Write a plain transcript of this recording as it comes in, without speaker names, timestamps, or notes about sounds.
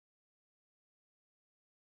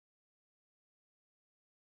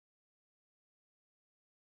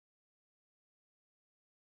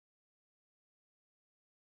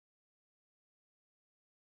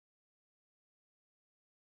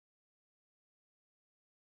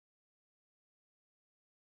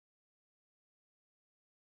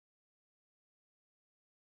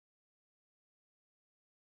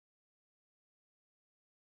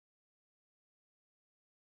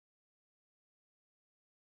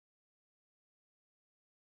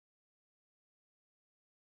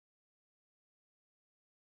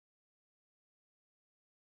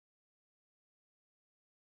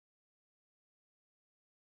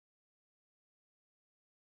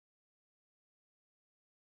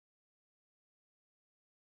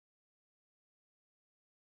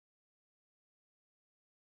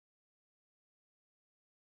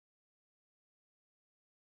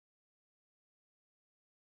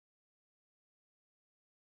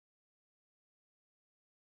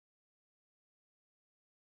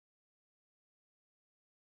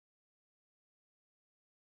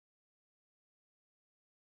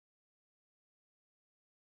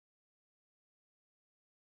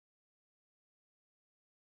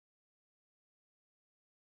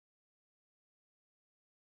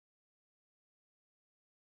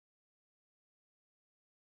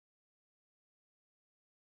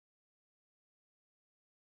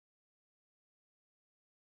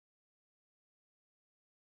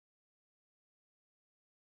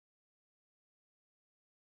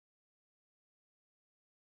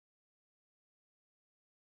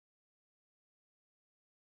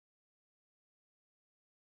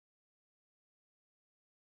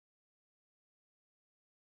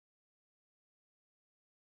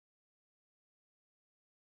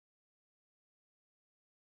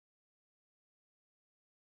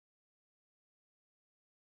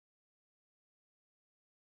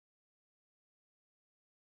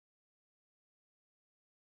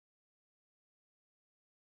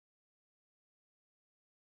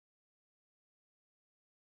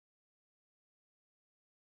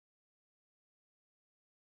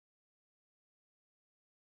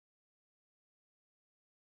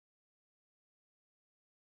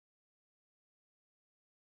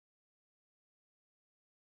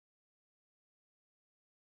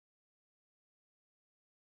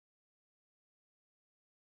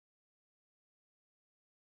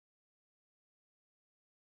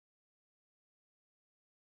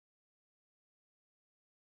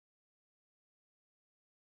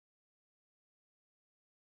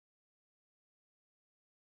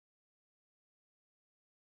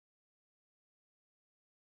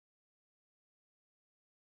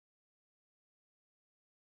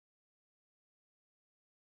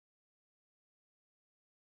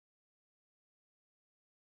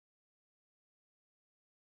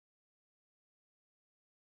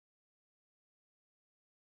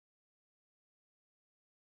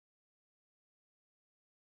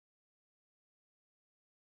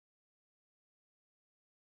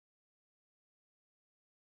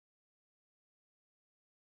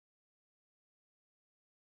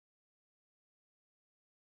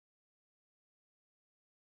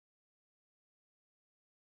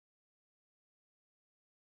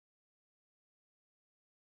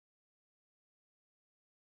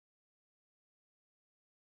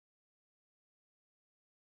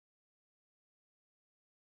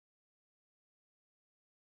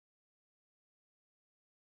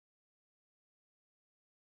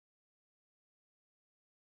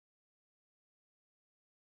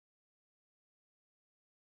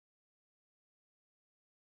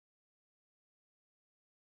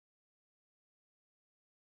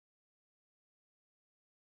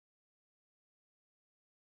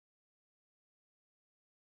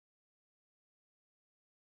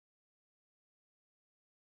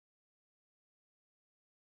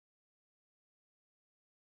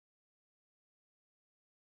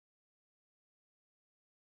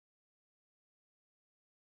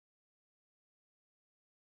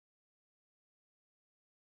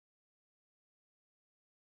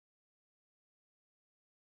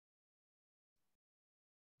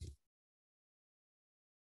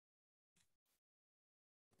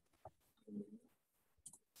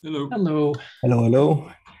Hello. Hello. Hello,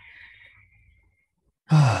 hello.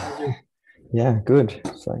 How are you? Yeah, good.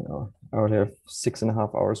 So I already have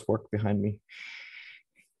 6.5 hours work behind me.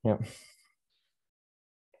 Yeah,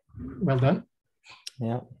 Well done.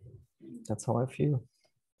 yeah, that's how I feel.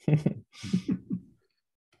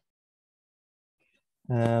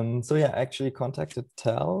 So yeah, I actually contacted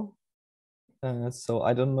Tal. So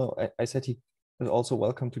I don't know. I said he is also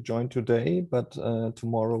welcome to join today, but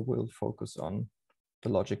tomorrow we'll focus on the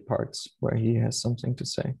logic parts where he has something to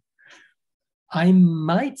say. I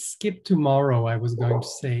might skip tomorrow, I was going to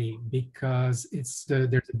say, because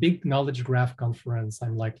there's a big knowledge graph conference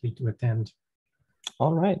I'm likely to attend.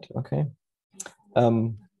 All right. Okay.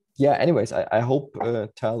 Yeah. Anyways, I hope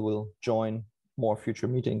Tal will join more future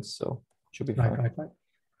meetings. So should be fine. Right.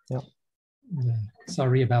 Yeah. Yeah.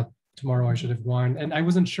 Sorry about tomorrow. I should have gone, and I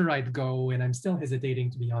wasn't sure I'd go, and I'm still hesitating,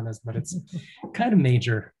 to be honest, but it's kind of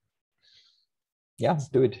major. Yeah,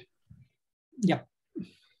 do it. Yeah.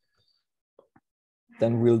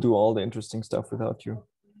 Then we'll do all the interesting stuff without you.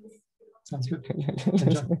 Sounds good.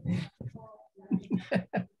 Enjoy.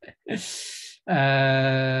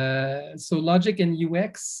 So logic and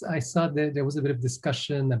UX, I saw that there was a bit of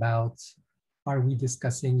discussion about, are we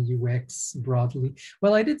discussing UX broadly?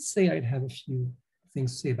 Well, I did say I'd have a few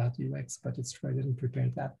things to say about UX, but it's true I didn't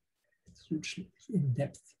prepare that hugely in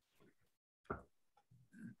depth.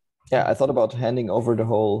 Yeah, I thought about handing over the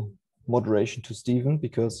whole moderation to Stephen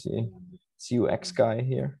because he's UX guy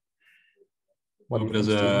here. Well, but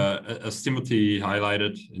as Timothy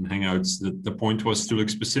highlighted in Hangouts, the point was to look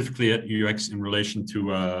specifically at UX in relation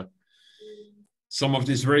to some of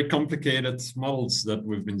these very complicated models that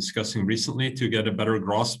we've been discussing recently to get a better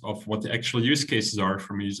grasp of what the actual use cases are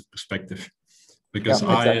from a user perspective. Because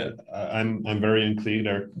Yeah, exactly. I'm very unclear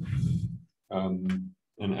there.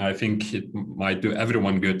 And I think it might do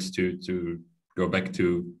everyone good to go back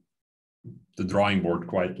to the drawing board,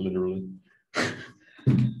 quite literally.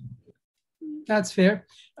 That's fair.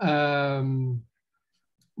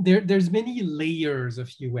 There's many layers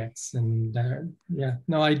of UX, and yeah,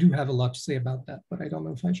 no, I do have a lot to say about that, but I don't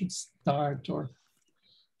know if I should start or.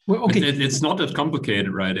 Well, okay. It's not that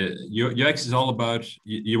complicated, right? UX is all about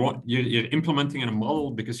you're implementing in a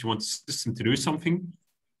model because you want the system to do something.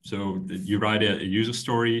 So you write a user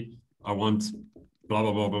story. I want blah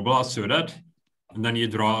blah blah blah blah. So that, and then you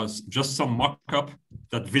draw just some mock-up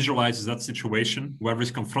that visualizes that situation. Whoever is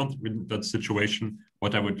confronted with that situation,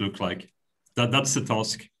 what that would look like. That's the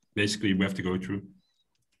task basically we have to go through.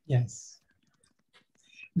 Yes.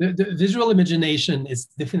 The visual imagination is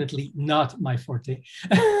definitely not my forte.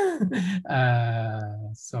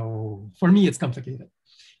 So for me, it's complicated.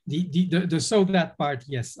 The so that part,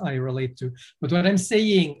 yes, I relate to. But what I'm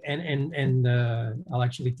saying, and I'll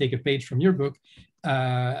actually take a page from your book,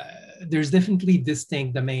 there's definitely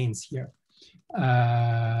distinct domains here.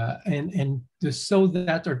 And the so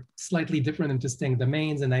that are slightly different and distinct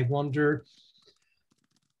domains. And I wonder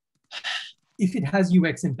if it has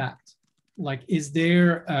UX impact. Like, is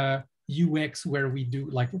there a UX where we do,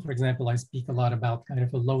 like, for example, I speak a lot about kind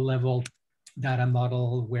of a low level data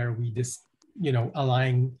model where we just,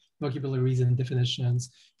 align vocabularies and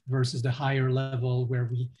definitions versus the higher level where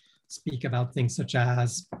we speak about things such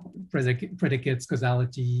as predicates,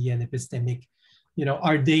 causality, and epistemic.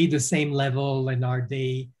 Are they the same level and are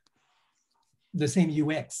they the same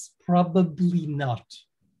UX? Probably not.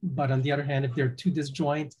 But on the other hand, if they're too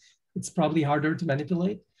disjoint, it's probably harder to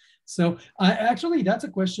manipulate. So that's a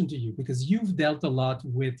question to you because you've dealt a lot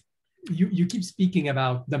with, you keep speaking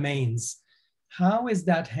about domains. How is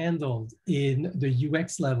that handled in the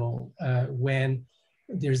UX level when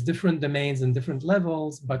there's different domains and different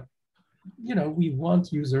levels, but we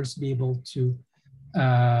want users to be able to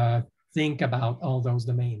think about all those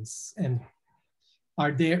domains? And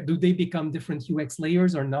do they become different UX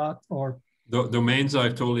layers or not? Or domains are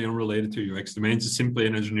totally unrelated to UX. Domains is simply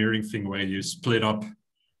an engineering thing where you split up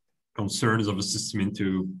concerns of a system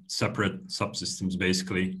into separate subsystems,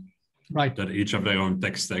 basically. Right. That each have their own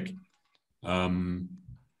tech stack.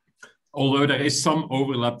 Although there is some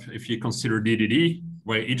overlap if you consider DDD,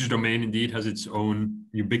 where each domain indeed has its own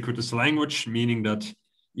ubiquitous language, meaning that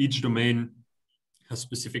each domain has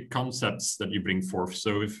specific concepts that you bring forth.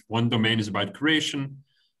 So if one domain is about creation,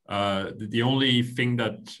 the only thing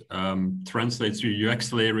that translates to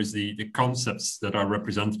UX layer is the concepts that are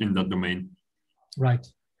represented in that domain.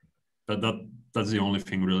 Right. That's the only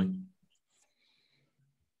thing, really.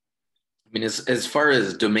 I mean, as far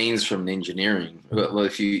as domains from engineering, well,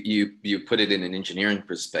 if you put it in an engineering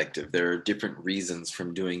perspective, there are different reasons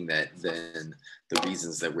from doing that than the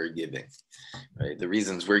reasons that we're giving, right? The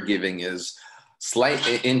reasons we're giving is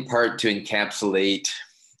in part to encapsulate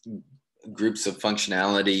groups of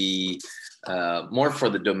functionality, more for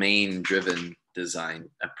the domain-driven design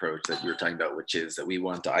approach that you were talking about, which is that we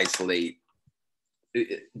want to isolate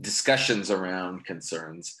discussions around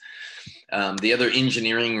concerns. The other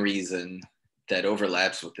engineering reason that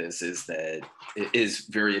overlaps with this is that it is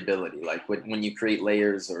variability. Like when you create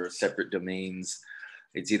layers or separate domains,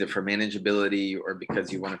 it's either for manageability or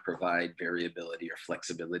because you want to provide variability or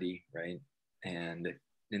flexibility, right? And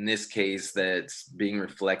in this case, that's being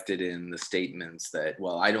reflected in the statements that,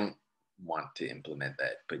 well, I don't want to implement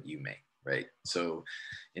that, but you may, right? So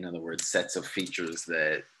in other words, sets of features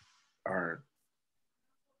that aren't,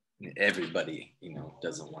 everybody, you know,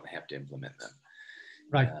 doesn't want to have to implement them.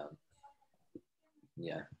 Right.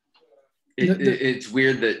 Yeah. It's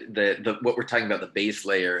weird that what we're talking about, the base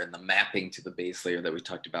layer and the mapping to the base layer that we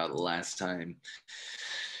talked about last time,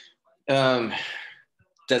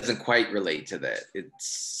 doesn't quite relate to that. It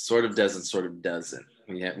sort of does and sort of doesn't.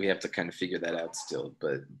 We have to kind of figure that out still,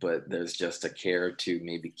 but there's just a care to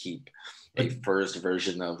maybe keep a first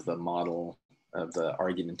version of the model, of the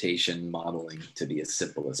argumentation modeling, to be as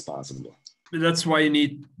simple as possible. That's why you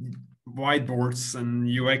need whiteboards and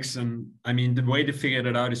UX. And I mean, the way to figure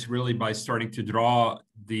that out is really by starting to draw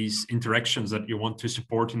these interactions that you want to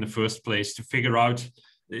support in the first place, to figure out,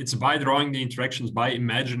 it's by drawing the interactions, by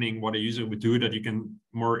imagining what a user would do, that you can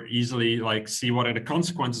more easily like see what are the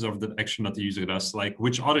consequences of the action that the user does, like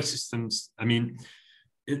which other systems. I mean,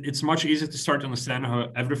 it's much easier to start to understand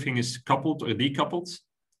how everything is coupled or decoupled,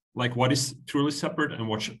 like what is truly separate and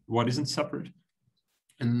what isn't separate.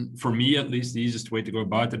 And for me, at least, the easiest way to go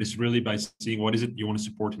about it is really by seeing what is it you want to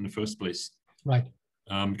support in the first place. Right.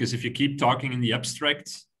 Because if you keep talking in the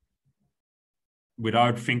abstract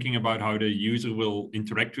without thinking about how the user will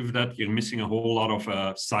interact with that, you're missing a whole lot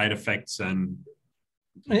of side effects and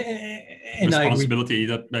responsibility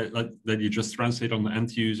that you just translate on the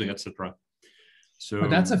end user, etc. So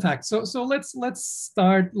that's a fact. So let's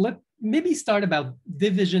start. Maybe start about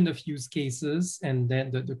division of use cases, and then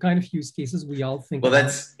the kind of use cases we all think. Well,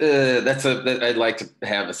 I'd like to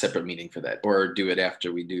have a separate meeting for that, or do it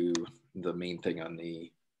after we do the main thing on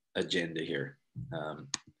the agenda here,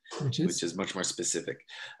 which is much more specific.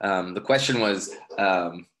 The question was,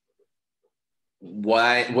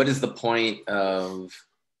 what is the point of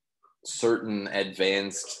certain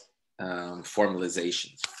advanced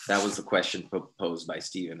formalizations? That was the question proposed by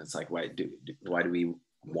Stephen. It's like, why do we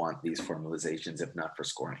want these formalizations if not for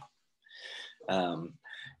scoring?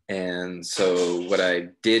 And so what I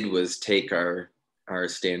did was take our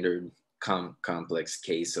standard complex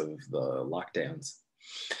case of the lockdowns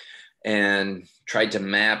and tried to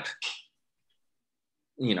map,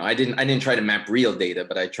 you know, I didn't try to map real data,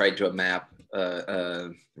 but I tried to map a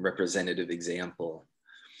representative example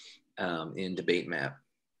in debate map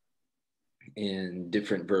in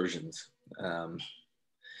different versions.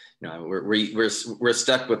 You know, we're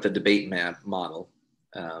stuck with the debate map model,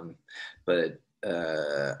 but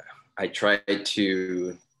I tried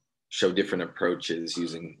to show different approaches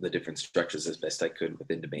using the different structures as best I could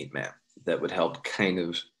within debate map that would help kind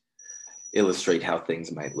of illustrate how things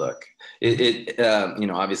might look. You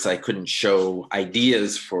know, obviously I couldn't show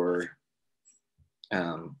ideas for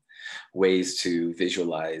ways to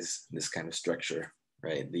visualize this kind of structure,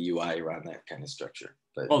 right? The UI around that kind of structure.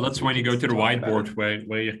 But well, that's when you go to the whiteboard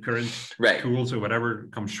where your current tools or whatever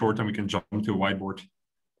come short, and we can jump to a whiteboard.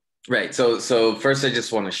 Right. So first I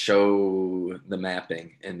just want to show the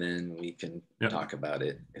mapping, and then we can talk about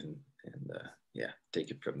it and take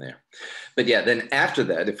it from there. But yeah, then after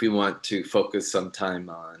that, if we want to focus some time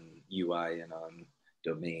on UI and on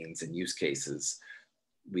domains and use cases,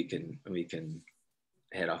 we can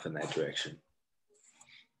head off in that direction.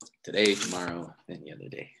 Today, tomorrow, any other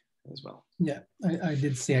day as well. Yeah, I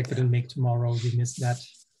did say I couldn't make tomorrow. We missed that.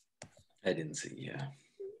 I didn't see, yeah.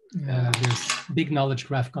 There's big knowledge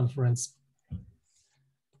graph conference.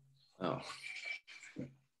 Oh.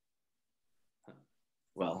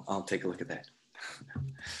 Well, I'll take a look at that.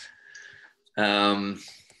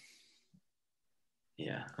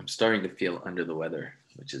 Yeah, I'm starting to feel under the weather,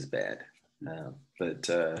 which is bad. But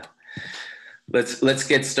let's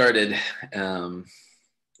get started.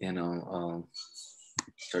 And I'll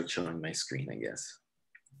start showing my screen, I guess.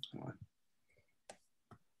 Hold on.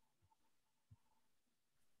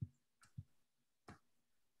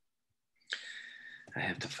 I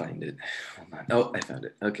have to find it. Hold on. Oh, I found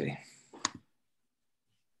it. Okay.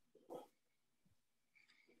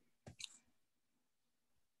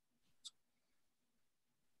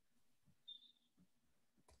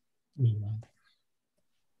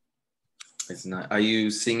 It's not. Are you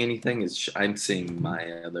seeing anything? I'm seeing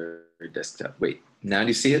my other desktop. Wait, now do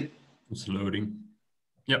you see it? It's loading.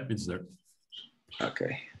 Yep, it's there.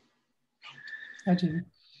 Okay. Hi, Jamie.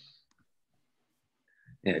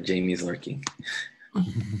 Yeah, Jamie's lurking.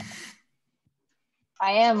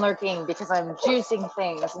 I am lurking because I'm juicing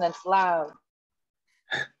things and it's loud.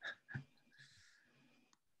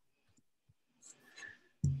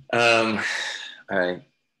 All right.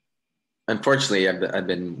 Unfortunately, I've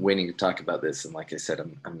been waiting to talk about this, and like I said,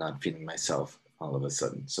 I'm not feeling myself all of a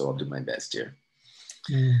sudden, so I'll do my best here.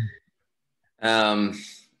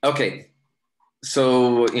 Okay,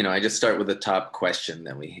 so I just start with the top question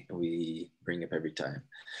that we bring up every time.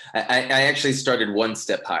 I actually started one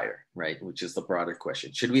step higher, right, which is the broader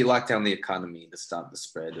question: should we lock down the economy to stop the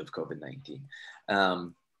spread of COVID-19?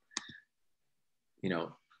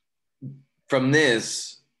 From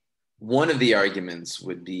this, one of the arguments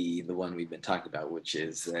would be the one we've been talking about, which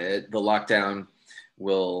is that the lockdown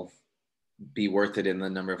will be worth it in the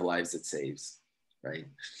number of lives it saves, right?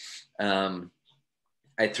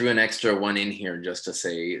 I threw an extra one in here just to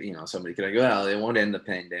say, somebody could go, well, it won't end the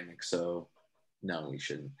pandemic, so no, we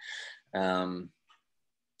shouldn't. And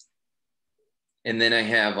then I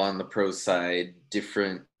have on the pro side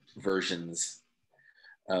different versions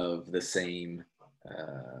of the same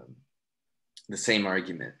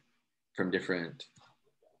argument from different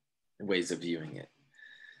ways of viewing it.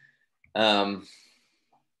 Man,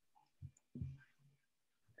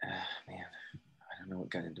 I don't know what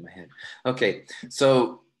got into my head. Okay,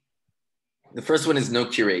 so the first one is no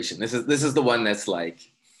curation. This is the one that's like,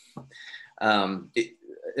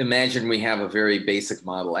 imagine we have a very basic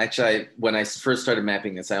model. Actually, when I first started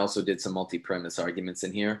mapping this, I also did some multi-premise arguments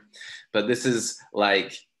in here, but this is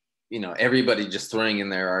like, everybody just throwing in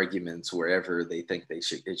their arguments wherever they think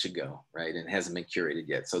it should go, right? And it hasn't been curated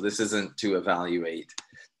yet. So this isn't to evaluate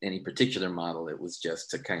any particular model. It was just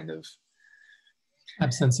to kind of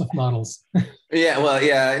absence of models.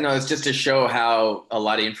 It's just to show how a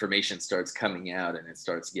lot of information starts coming out and it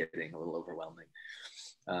starts getting a little overwhelming.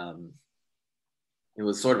 It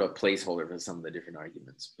was sort of a placeholder for some of the different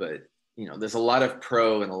arguments, but there's a lot of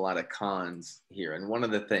pro and a lot of cons here. And one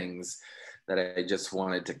of the things that I just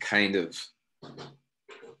wanted to kind of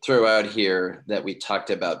throw out here that we talked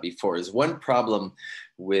about before is one problem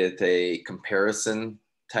with a comparison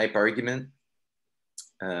type argument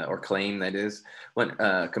or claim, that is, when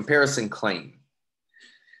comparison claim,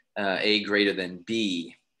 A greater than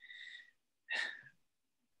B,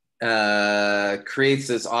 creates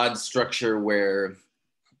this odd structure where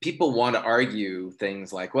people want to argue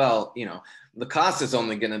things like, well, the cost is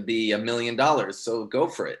only going to be $1 million, so go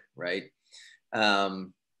for it, right?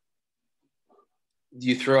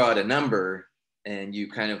 You throw out a number and you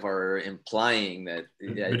kind of are implying that.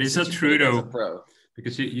 But is that true though?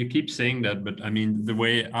 Because you keep saying that, but I mean, the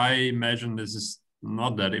way I imagine this is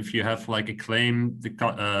not that. If you have like a claim,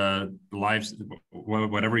 the lives,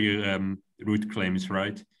 whatever your root claim is,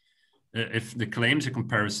 right? If the claim's a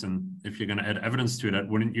comparison, if you're going to add evidence to that,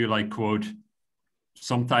 wouldn't you like quote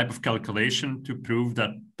some type of calculation to prove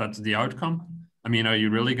that that's the outcome? I mean, are you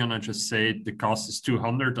really going to just say the cost is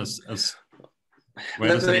 200 as let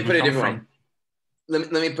me put it a different way.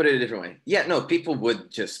 Let me put it a different way. Yeah, no, people would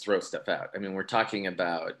just throw stuff out. I mean, we're talking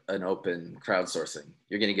about an open crowdsourcing.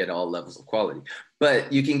 You're going to get all levels of quality,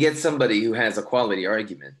 but you can get somebody who has a quality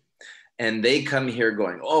argument and they come here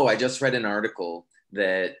going, oh, I just read an article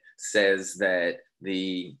that says that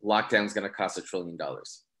the lockdown is going to cost $1 trillion.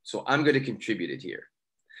 So I'm going to contribute it here.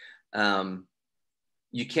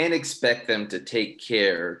 You can't expect them to take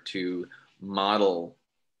care to model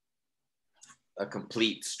a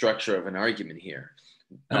complete structure of an argument here.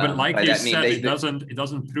 No, but like you said, it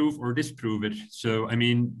doesn't prove or disprove it. So I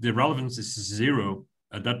mean, the relevance is zero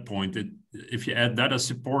at that point. If you add that as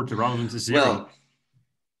support, the relevance is zero. Well,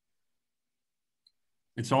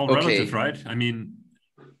 it's all relative, right? I mean,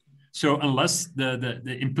 so unless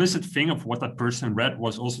the implicit thing of what that person read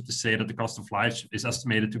was also to say that the cost of life is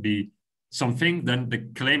estimated to be something, then the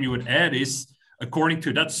claim you would add is, according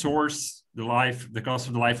to that source, the cost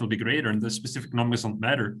of the life will be greater, and the specific numbers don't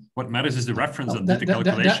matter. What matters is the reference that did the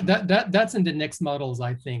calculation. That's in the next models,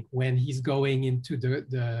 I think, when he's going into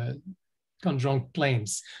the conjunct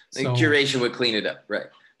claims. So curation would clean it up, right?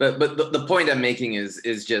 But the point I'm making is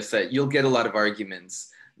just that you'll get a lot of arguments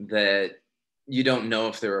that you don't know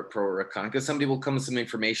if they're a pro or a con, because somebody will come with some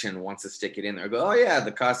information and wants to stick it in there. Go, oh yeah,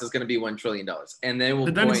 the cost is going to be $1 trillion, and then we'll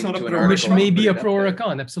point to an article, which may be a pro or a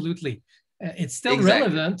con. Absolutely. It's still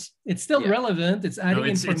relevant. It's still relevant. It's adding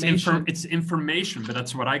information. It's information, but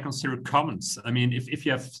that's what I consider comments. I mean, if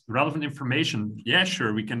you have relevant information, yeah,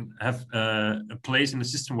 sure, we can have a place in the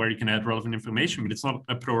system where you can add relevant information, but it's not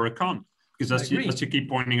a pro or a con, because as you keep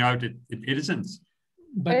pointing out, it isn't.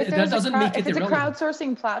 But that doesn't make it if it's irrelevant. a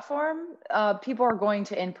crowdsourcing platform, people are going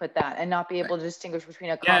to input that and not be able to distinguish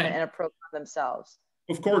between a comment and a pro themselves.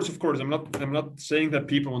 Of course. I'm not saying that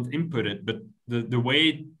people won't input it, but the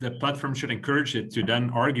way the platform should encourage it to then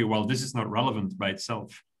argue, well, this is not relevant by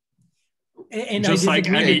itself. And just I like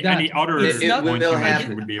any other point you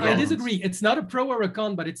mentioned would be relevant. I disagree. It's not a pro or a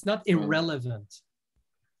con, but it's not irrelevant.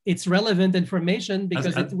 It's relevant information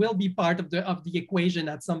because it will be part of the equation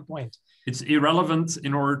at some point. It's irrelevant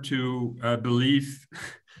in order to believe.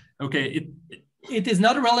 Okay, it is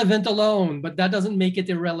not relevant alone, but that doesn't make it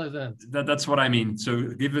irrelevant. That's what I mean. So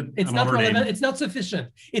give it. It's not relevant. Name. It's not sufficient.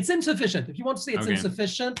 It's insufficient. If you want to say it's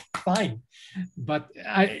insufficient, fine. But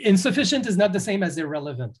insufficient is not the same as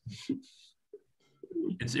irrelevant.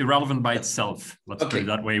 It's irrelevant by itself. Let's put it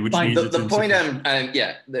that way. Which means the point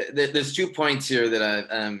there's 2 points here that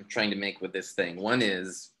I'm trying to make with this thing. One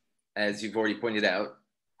is, as you've already pointed out,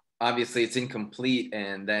 obviously it's incomplete,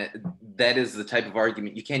 and that is the type of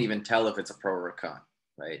argument you can't even tell if it's a pro or a con,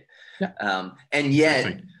 right? Yeah. And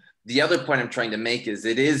yet, the other point I'm trying to make is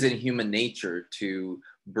it is in human nature to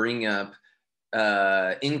bring up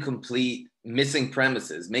incomplete, missing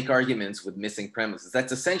premises, make arguments with missing premises.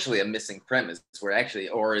 That's essentially a missing premise, where actually,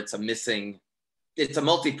 or it's a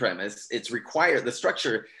multi-premise. It's required, the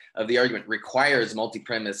structure of the argument requires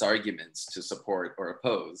multi-premise arguments to support or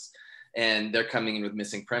oppose. And they're coming in with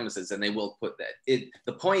missing premises, and they will put that.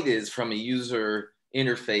 The point is, from a user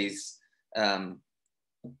interface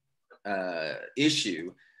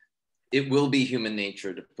issue, it will be human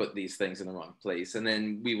nature to put these things in the wrong place, and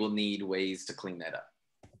then we will need ways to clean that up.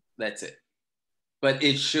 That's it. But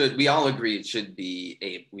we all agree we should be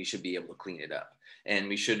able to clean it up. And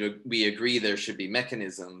we agree there should be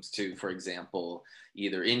mechanisms to, for example,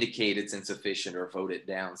 either indicate it's insufficient or vote it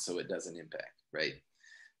down so it doesn't impact, right?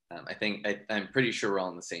 I'm pretty sure we're all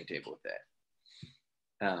on the same table with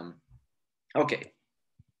that. Okay.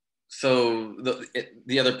 So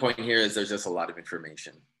the other point here is there's just a lot of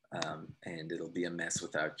information. And it'll be a mess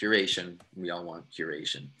without curation. We all want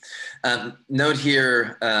curation. Note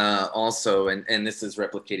here also, and this is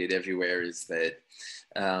replicated everywhere, is that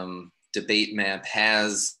debate map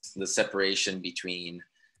has the separation between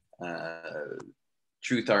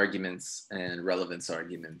truth arguments and relevance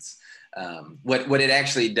arguments. What it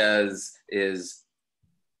actually does is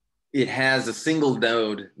it has a single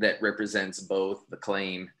node that represents both the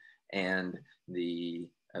claim and the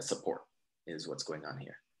support, is what's going on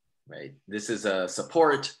here. Right. This is a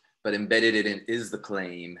support, but embedded in it is the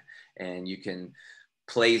claim, and you can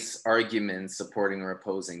place arguments supporting or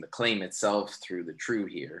opposing the claim itself through the true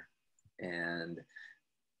here, and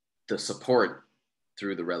the support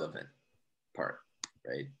through the relevant part,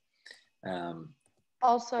 right?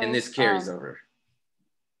 Also, and this carries over.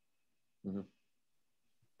 Mm-hmm.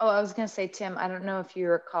 Oh, I was going to say, Tim, I don't know if you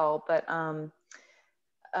recall, but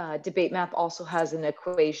debate map also has an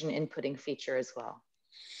equation inputting feature as well.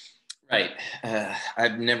 Right.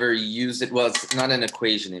 I've never used it. Well, it's not an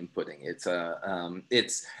equation inputting. It's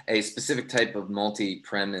a specific type of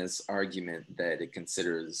multi-premise argument that it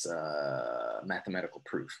considers mathematical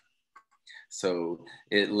proof. So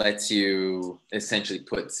it lets you essentially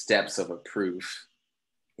put steps of a proof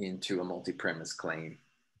into a multi-premise claim.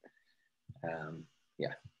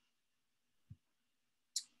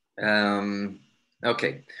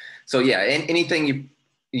 Okay. So yeah, anything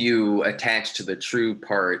you attach to the true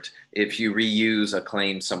part, if you reuse a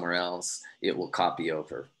claim somewhere else, it will copy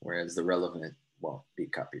over, whereas the relevant won't be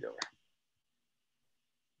copied over.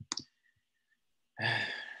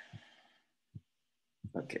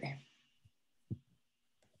 Okay.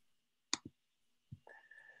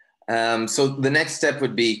 So the next step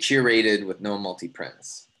would be curated with no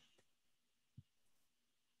multi-premise.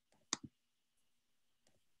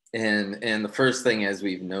 And the first thing, as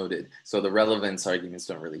we've noted, so the relevance arguments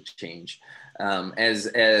don't really change.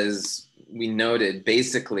 As we noted,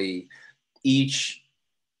 basically each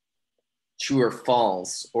true or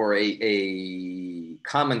false, or a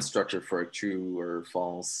common structure for a true or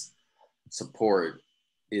false support,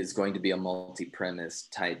 is going to be a multi-premise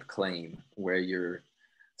type claim, where you're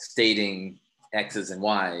stating X's and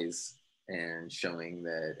Y's and showing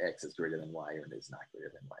that X is greater than Y or it is not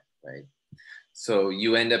greater than Y, right? So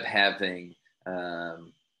you end up having the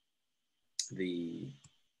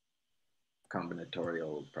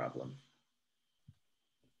combinatorial problem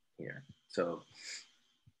here. So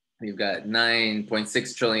you've got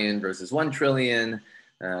 9.6 trillion versus 1 trillion,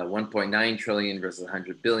 1.9 trillion versus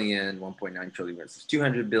 100 billion, 1.9 trillion versus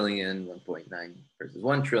 200 billion, 1.9 versus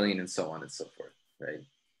 1 trillion, and so on and so forth, right?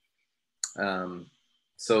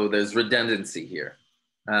 So there's redundancy here.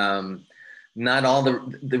 not all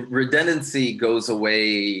the redundancy goes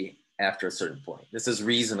away after a certain point. This is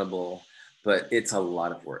reasonable, but it's a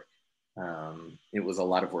lot of work. It was a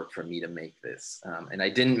lot of work for me to make this. And I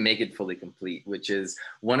didn't make it fully complete, which is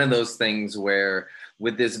one of those things where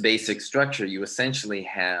with this basic structure, you essentially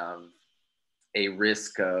have a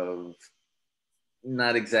risk of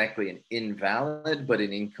not exactly an invalid, but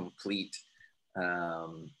an incomplete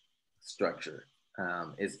structure.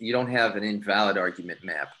 Is you don't have an invalid argument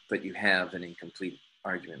map, but you have an incomplete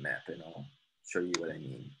argument map, and I'll show you what I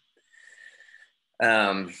mean.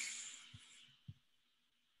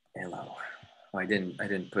 Hello. Oh, I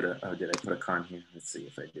didn't put a, oh, did I put a con here? Let's see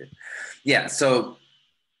if I did. Yeah, so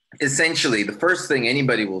essentially the first thing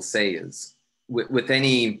anybody will say is with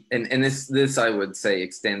any, and this I would say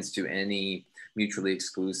extends to any mutually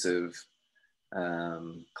exclusive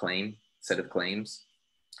set of claims,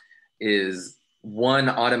 is one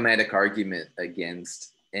automatic argument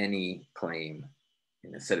against any claim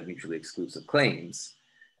in a set of mutually exclusive claims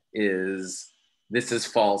is this is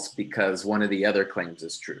false because one of the other claims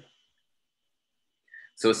is true.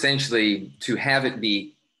 So essentially, to have it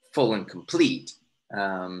be full and complete,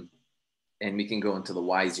 and we can go into the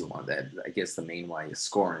whys you want that. I guess the main why is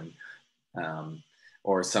scoring,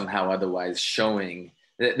 or somehow otherwise showing.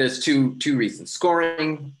 There's two reasons: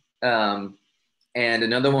 scoring, and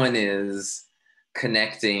another one is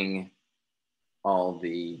connecting all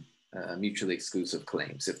the mutually exclusive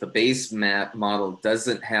claims. If the base map model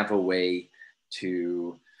doesn't have a way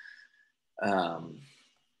to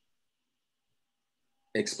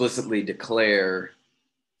explicitly declare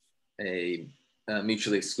a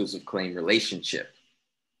mutually exclusive claim relationship,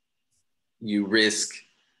 you risk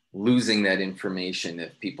losing that information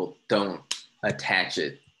if people don't attach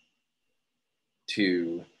it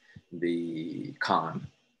to the con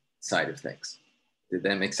side of things. Did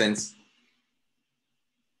that make sense?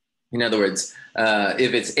 In other words,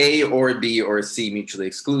 if it's A or B or C mutually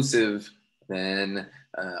exclusive, then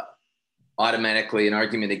automatically an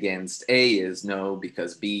argument against A is no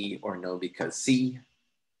because B or no because C.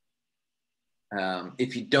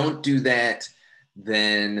 If you don't do that,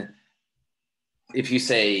 then if you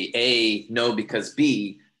say A, no because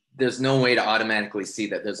B, there's no way to automatically see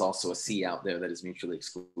that there's also a C out there that is mutually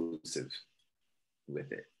exclusive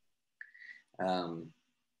with it.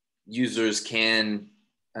 Users can,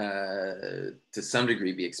 to some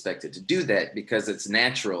degree, be expected to do that because it's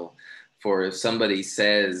natural for if somebody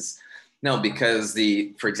says, no, because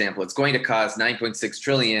for example, it's going to cost 9.6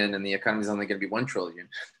 trillion and the economy is only going to be 1 trillion.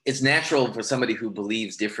 It's natural for somebody who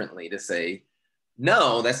believes differently to say,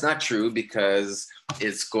 no, that's not true because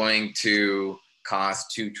it's going to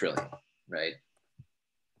cost 2 trillion, right?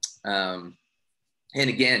 And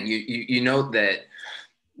again, you note that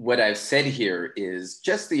what I've said here is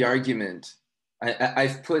just the argument.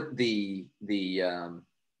 I've put the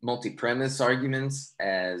multi-premise arguments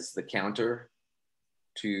as the counter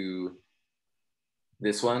to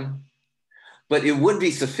this one, but it would be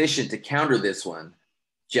sufficient to counter this one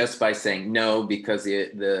just by saying no, because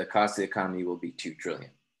the cost of the economy will be 2 trillion.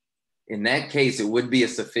 In that case, it would be a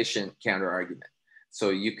sufficient counter argument. So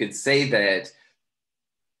you could say that,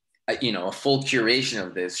 a full curation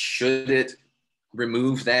of this, should it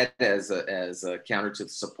remove that as a counter to the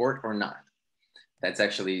support or not? That's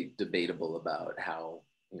actually debatable about how,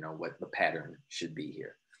 what the pattern should be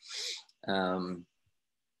here.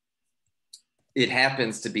 It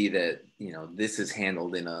happens to be that, this is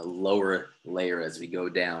handled in a lower layer as we go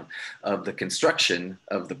down of the construction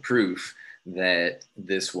of the proof that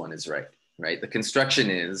this one is right? The construction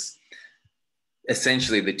is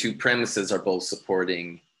essentially the two premises are both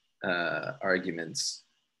supporting arguments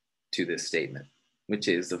to this statement, which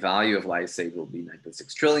is the value of life saved will be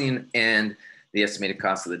 9.6 trillion and the estimated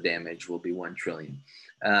cost of the damage will be 1 trillion.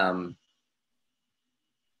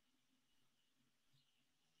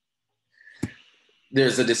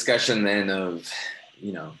 There's a discussion then of,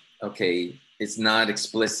 okay, it's not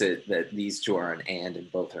explicit that these two are an and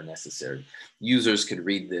both are necessary. Users could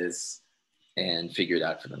read this and figure it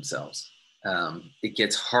out for themselves. It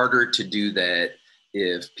gets harder to do that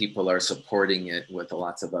if people are supporting it with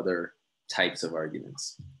lots of other types of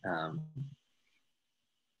arguments,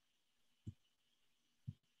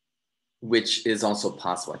 which is also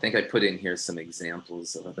possible. I think I put in here some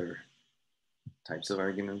examples of other types of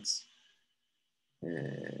arguments. Where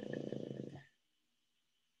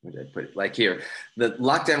did I put it? Like here, the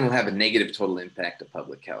lockdown will have a negative total impact to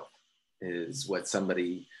public health is what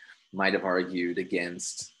somebody might have argued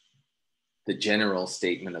against the general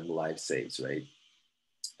statement of the life saves, right?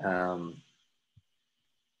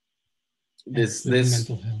 This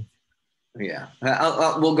mental health. Yeah,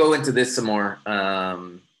 we'll go into this some more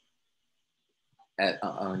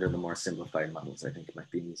under the more simplified models. I think it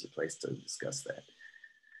might be an easier place to discuss that.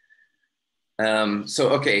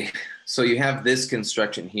 Okay, so you have this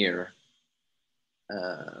construction here.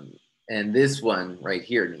 And this one right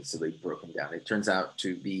here needs to be broken down. It turns out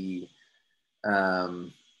to be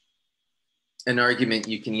an argument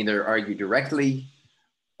you can either argue directly,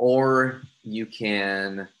 or you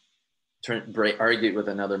can argue it with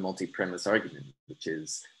another multi-premise argument, which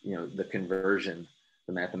is, you know, the conversion,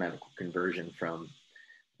 the mathematical conversion from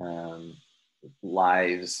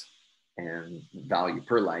lives and value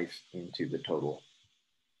per life into the total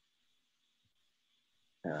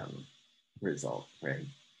result, right?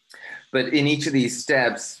 But in each of these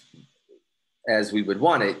steps, as we would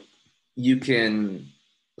want it, you can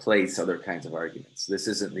place other kinds of arguments. This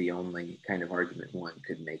isn't the only kind of argument one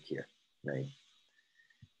could make here, right?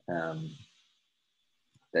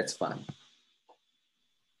 That's fun.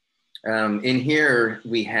 In here,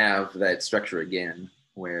 we have that structure again,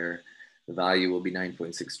 where the value will be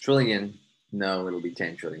 9.6 trillion. No, it'll be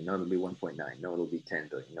 10 trillion. No, it'll be 1.9. No, it'll be 10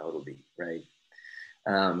 billion. No, it'll be, right?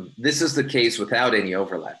 This is the case without any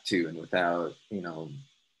overlap too, and without, you know,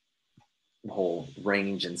 the whole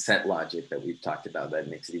range and set logic that we've talked about. That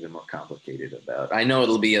makes it even more complicated about. I know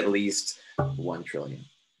it'll be at least 1 trillion,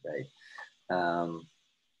 right?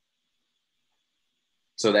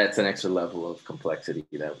 So that's an extra level of complexity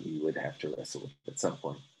that we would have to wrestle with at some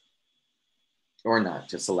point. Or not,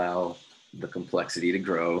 just allow the complexity to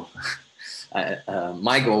grow.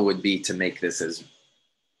 My goal would be to make this as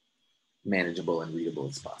manageable and readable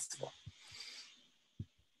as possible.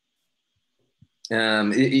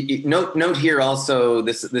 Note here also,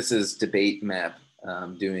 this is debate map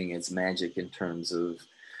doing its magic in terms of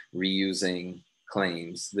reusing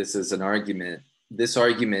claims. This is an argument. This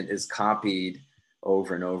argument is copied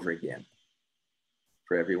over and over again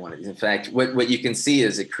for every one of these. In fact, what you can see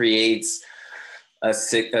is it creates a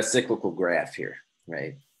cyclical graph here,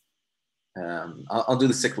 right? I'll do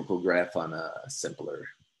the cyclical graph on a simpler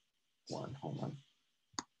one. Hold on.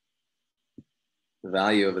 The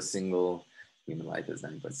value of a single human life is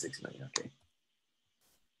 9.6 million. Okay,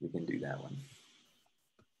 we can do that one.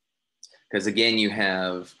 Because again, you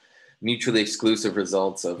have mutually exclusive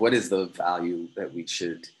results of what is the value that we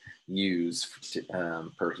should use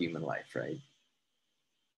per human life, right?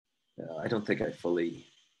 I don't think I fully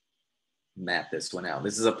map this one out.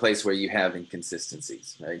 This is a place where you have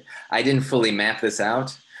inconsistencies, right? I didn't fully map this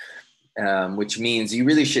out, which means you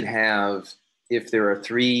really should have, if there are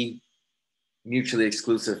 3 mutually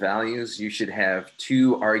exclusive values, you should have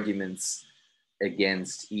 2 arguments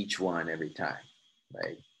against each one every time,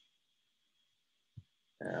 right?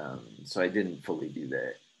 So I didn't fully do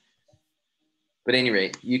that. But at any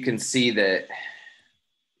rate, you can see that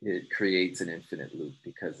it creates an infinite loop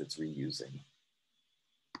because it's reusing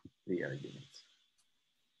the arguments,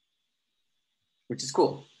 which is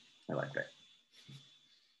cool. I like that.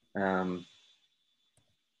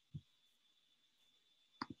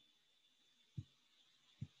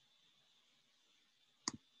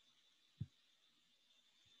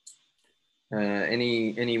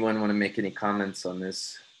 Anyone want to make any comments on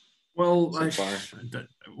this? Well, so far?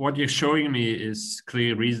 What you're showing me is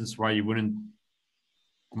clear reasons why you wouldn't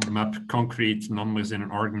map concrete numbers in an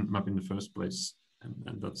argument map in the first place,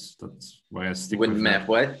 and that's why I stick. You wouldn't with map that.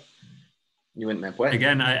 what? You wouldn't map what?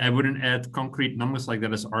 Again, I wouldn't add concrete numbers like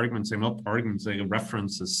that as arguments. They're not arguments. They're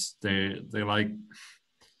references. They're like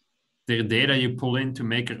they're data you pull in to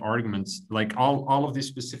make arguments. Like all of these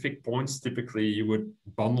specific points, typically you would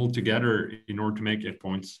bundle together in order to make your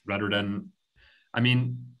points, rather than. I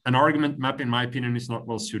mean, an argument map, in my opinion, is not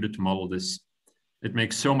well suited to model this. It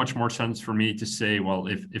makes so much more sense for me to say, well,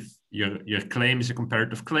 if your claim is a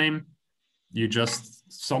comparative claim, you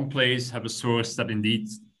just someplace have a source that indeed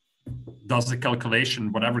does the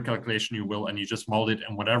calculation, whatever calculation you will, and you just model it,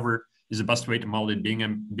 and whatever is the best way to model it,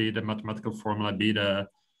 be it a mathematical formula, be it a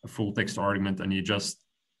full text argument, and you just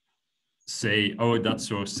say, oh, that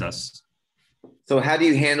source says. So how do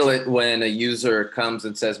you handle it when a user comes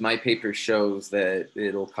and says, my paper shows that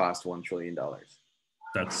it'll cost $1 trillion?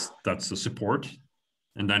 That's the support.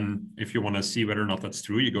 And then if you want to see whether or not that's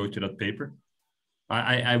true, you go to that paper.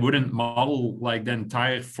 I wouldn't model like the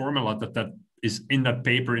entire formula that is in that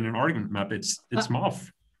paper in an argument map. It's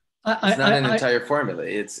math. It's not an entire formula.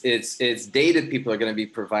 It's data people are going to be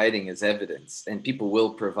providing as evidence, and people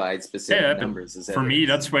will provide specific numbers as evidence. For me,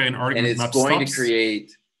 that's where an argument map stops. And it's going to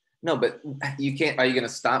create. No, but you can't. Are you going to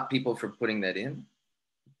stop people from putting that in?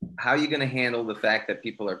 How are you going to handle the fact that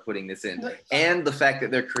people are putting this in, and the fact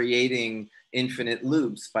that they're creating infinite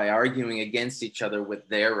loops by arguing against each other with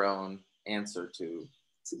their own answer to?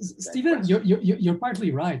 Stephen, you're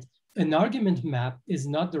partly right. an argument map is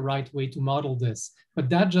not the right way to model this, but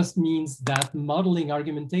that just means that modeling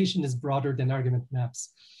argumentation is broader than argument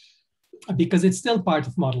maps because it's still part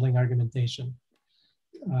of modeling argumentation.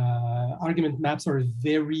 Argument maps are a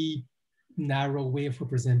very narrow way of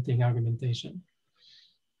representing argumentation.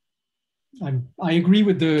 I agree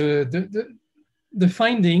with the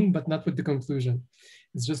finding, but not with the conclusion.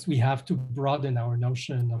 It's just we have to broaden our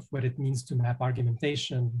notion of what it means to map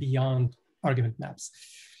argumentation beyond argument maps,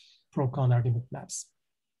 pro-con argument maps.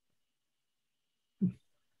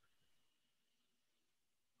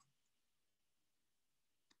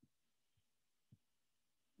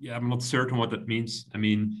 Yeah, I'm not certain what that means. I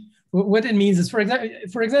mean, what it means is, for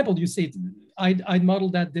example, you say, I'd model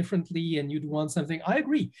that differently and you'd want something. I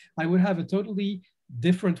agree. I would have a totally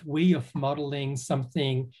different way of modeling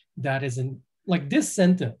something that isn't like this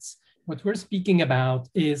sentence. What we're speaking about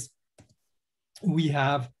is we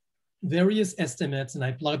have various estimates and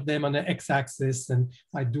I plot them on the x-axis and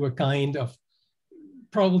I do a kind of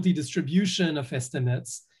probability distribution of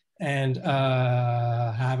estimates and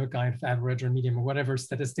have a kind of average or median or whatever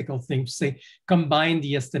statistical thing to say, combine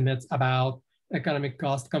the estimates about economic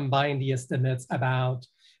cost, combine the estimates about...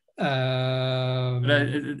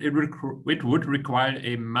 it would require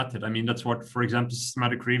a method. I mean, that's what, for example,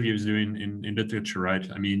 systematic reviews do in literature, right?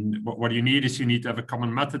 I mean, what you need is you need to have a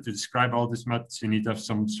common method to describe all these methods. You need to have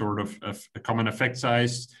some sort of a common effect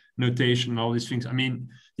size notation, all these things. I mean,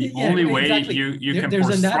 the only way you can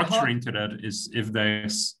pour structure into that is if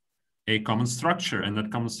there's a common structure, and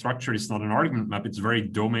that common structure is not an argument map. It's very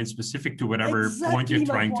domain specific to whatever point you're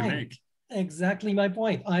trying to make. Exactly my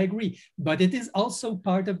point. I agree. But it is also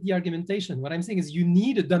part of the argumentation. What I'm saying is you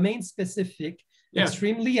need a domain specific,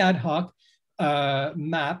 extremely ad hoc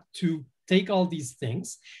map to take all these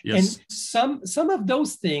things. Yes. And some of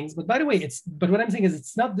those things, but by the way, but what I'm saying is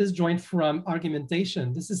it's not disjoint from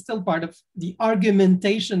argumentation. This is still part of the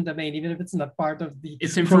argumentation domain, even if it's not part of the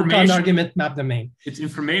pro-con argument map domain. It's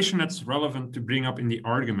information that's relevant to bring up in the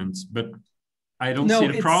arguments, but I don't see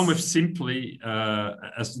the problem with simply,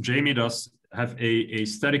 as Jamie does, have a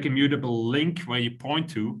static immutable link where you point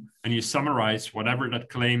to and you summarize whatever that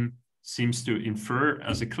claim seems to infer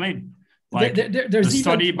as a claim. Like there's the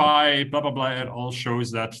study by blah, blah, blah, it all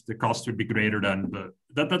shows that the cost would be greater than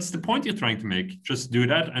that's the point you're trying to make. Just do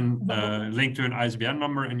that and link to an ISBN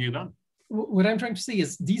number and you're done. What I'm trying to say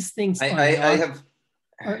is these things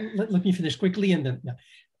let me finish quickly and then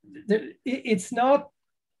it's not,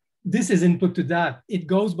 this is input to that. It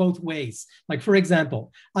goes both ways. Like, for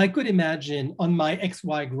example, I could imagine on my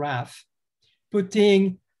XY graph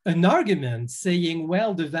putting an argument saying,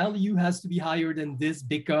 well, the value has to be higher than this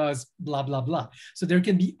because blah, blah, blah. So there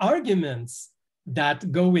can be arguments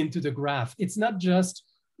that go into the graph. It's not just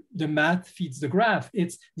the math feeds the graph.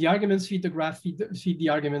 It's the arguments feed the graph, feed the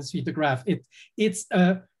arguments, feed the graph.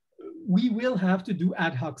 We will have to do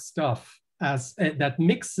ad hoc stuff that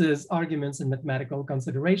mixes arguments and mathematical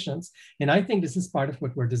considerations. And I think this is part of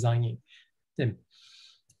what we're designing. Tim.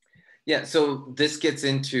 Yeah, so this gets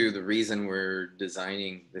into the reason we're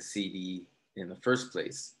designing the CD in the first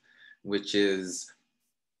place, which is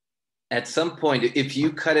at some point, if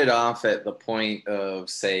you cut it off at the point of,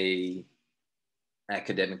 say,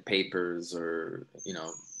 academic papers or,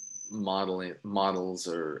 models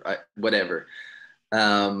or whatever,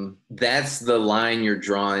 that's the line you're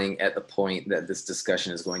drawing at the point that this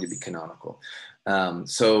discussion is going to be canonical.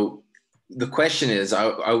 So the question is,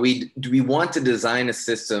 do we want to design a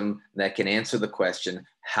system that can answer the question,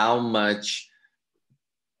 how much,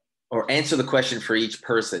 or answer the question for each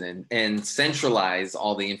person and centralize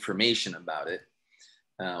all the information about it,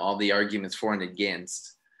 all the arguments for and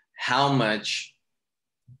against, how much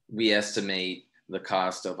we estimate the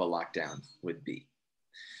cost of a lockdown would be?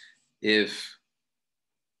 If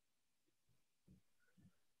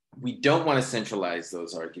we don't want to centralize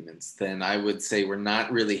those arguments, then I would say we're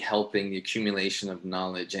not really helping the accumulation of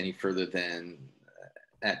knowledge any further than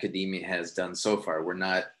academia has done so far. We're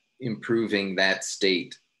not improving that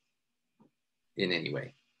state in any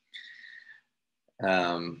way.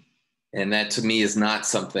 And that to me is not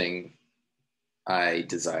something I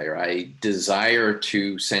desire. I desire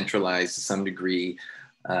to centralize to some degree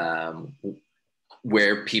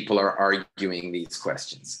where people are arguing these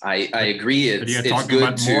questions. I agree. You're talking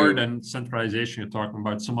about more than centralization. You're talking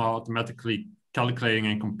about somehow automatically calculating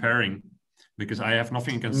and comparing, because I have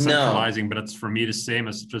nothing against centralizing, but it's for me the same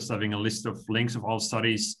as just having a list of links of all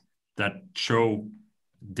studies that show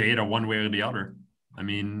data one way or the other. I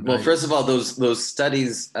mean, well, first of all, those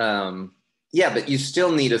studies, yeah, but you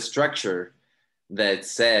still need a structure that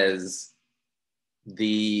says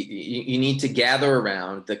you need to gather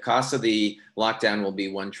around. The cost of the lockdown will be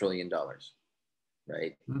 $1 trillion,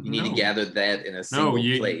 right? You need to gather that in a single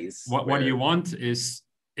place. What you want is,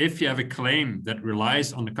 if you have a claim that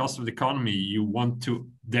relies on the cost of the economy, you want to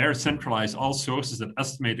centralize all sources that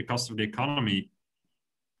estimate the cost of the economy.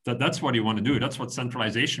 That's what you want to do. That's what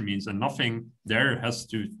centralization means. And nothing there has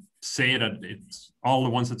to say that it's all the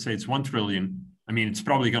ones that say it's 1 trillion. I mean, it's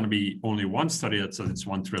probably going to be only one study that says it's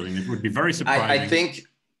 1 trillion. It would be very surprising.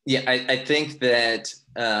 I think that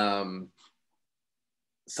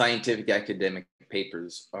scientific academic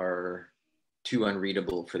papers are too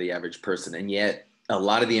unreadable for the average person. And yet a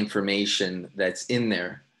lot of the information that's in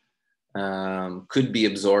there could be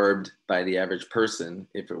absorbed by the average person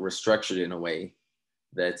if it were structured in a way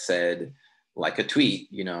that said, like a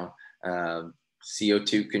tweet, you know,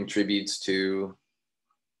 CO2 contributes to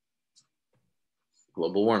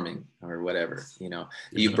global warming or whatever, you know.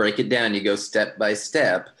 You break it down, you go step by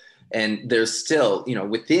step, and there's still, you know,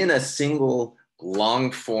 within a single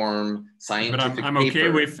long form scientific but I'm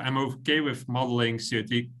paper. I'm okay with modeling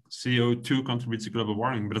CO2 contributes to global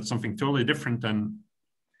warming, but it's something totally different than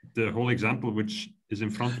the whole example which is in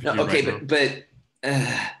front of you. Okay, right but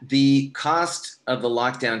the cost of the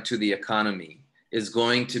lockdown to the economy is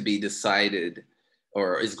going to be decided,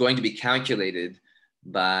 or is going to be calculated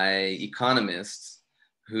by economists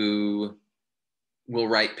who will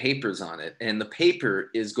write papers on it. And the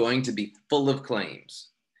paper is going to be full of claims.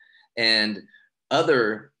 And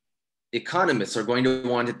other economists are going to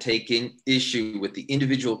want to take in issue with the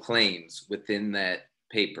individual claims within that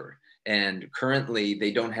paper. And currently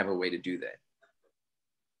they don't have a way to do that.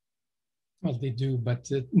 Well, they do, but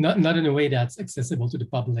not in a way that's accessible to the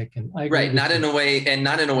public. And I agree right, not in a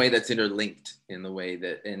way that's interlinked in the way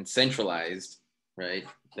that, and centralized, right,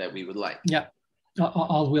 that we would like. Yeah,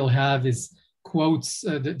 all we'll have is quotes.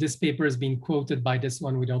 This paper is being quoted by this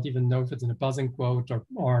one. We don't even know if it's an opposing quote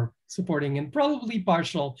or supporting and probably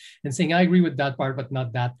partial and saying, I agree with that part, but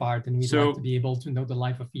not that part. And we'd like to be able to know the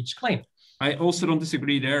life of each claim. I also don't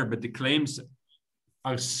disagree there, but the claims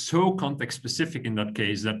are so context specific in that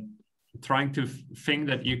case that trying to think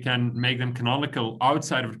that you can make them canonical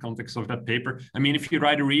outside of the context of that paper. I mean, if you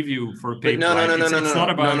write a review for a paper,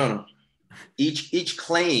 no. Each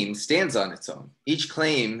claim stands on its own. Each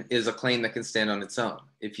claim is a claim that can stand on its own.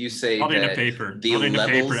 If you say not that in a paper, not in a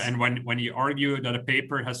paper, and when you argue that a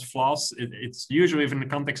paper has flaws, it's usually within the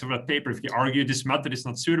context of that paper. If you argue this method is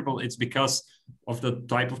not suitable, it's because of the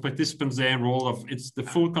type of participants they enroll. It's the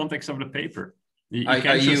full context of the paper.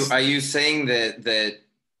 Are you saying that?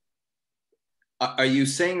 Are you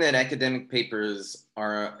saying that academic papers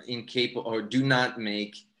are incapable or do not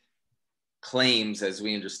make claims as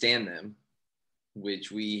we understand them,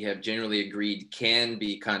 which we have generally agreed can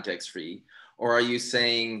be context-free? Or are you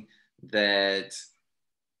saying that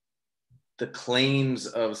the claims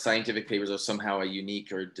of scientific papers are somehow a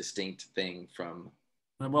unique or distinct thing from?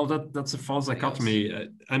 Well, that's a false dichotomy.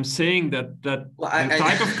 I'm saying that the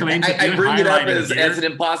type of claims I bring it up as an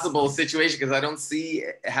impossible situation because I don't see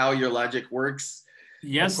how your logic works.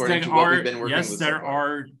 Yes, there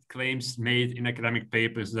are claims made in academic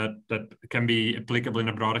papers that can be applicable in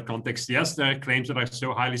a broader context. Yes, there are claims that are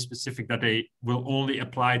so highly specific that they will only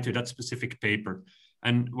apply to that specific paper.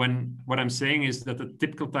 And what I'm saying is that the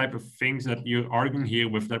typical type of things that you're arguing here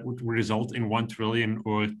with that would result in 1 trillion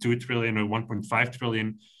or 2 trillion or 1.5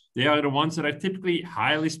 trillion, they are the ones that are typically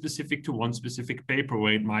highly specific to one specific paper,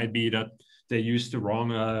 where it might be that they use the wrong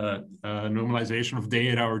normalization of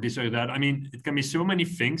data or this or that. I mean, it can be so many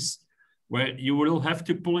things where you will have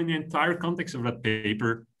to pull in the entire context of that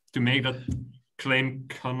paper to make that claim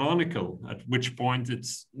canonical, at which point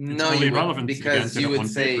it's only relevant. Because you would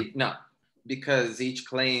say, no, because each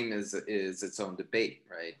claim is its own debate,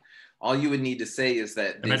 right? All you would need to say is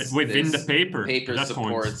that within the paper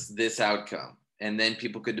supports this outcome. And then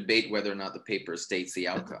people could debate whether or not the paper states the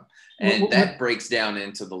outcome. And that breaks down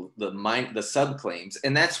into the subclaims.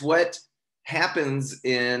 And that's what happens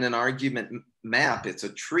in an argument map. It's a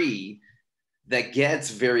tree that gets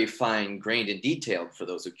very fine grained and detailed for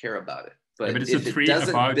those who care about it. But if it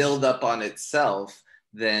doesn't build up on itself,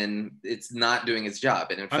 then it's not doing its job.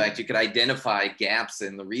 And in fact, you could identify gaps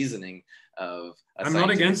in the reasoning of I'm not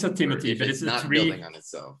against that, Timothy, but it's not building on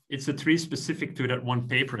itself. It's a tree specific to that one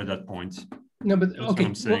paper at that point. No, but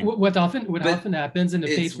that's okay. What often happens in the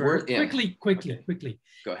paper, quickly,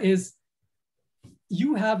 is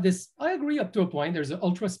you have this, I agree up to a point, there's an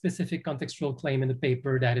ultra specific contextual claim in the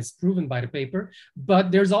paper that is proven by the paper,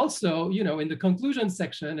 but there's also, you know, in the conclusion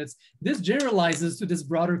section, this generalizes to this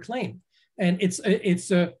broader claim. And it's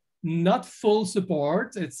a not full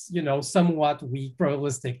support, it's, you know, somewhat weak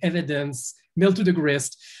probabilistic evidence mill to the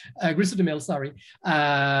grist, grist to the mill, sorry.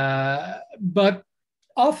 But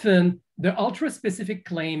often the ultra-specific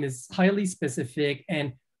claim is highly specific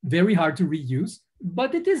and very hard to reuse,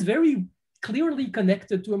 but it is very clearly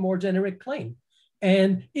connected to a more generic claim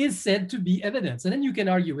and is said to be evidence. And then you can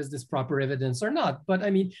argue, is this proper evidence or not? But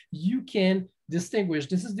I mean, you can distinguish,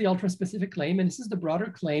 this is the ultra-specific claim and this is the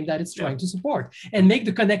broader claim that it's trying to support, and make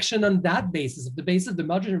the connection on that basis, of the basis of the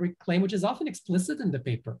more generic claim, which is often explicit in the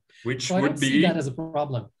paper. Which so I would don't be see that as a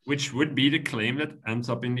problem. Which would be the claim that ends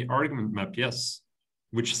up in the argument map, yes.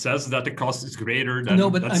 Which says that the cost is greater than. No,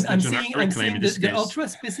 but that's I'm the saying the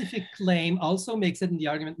ultra-specific claim also makes it in the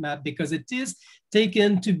argument map because it is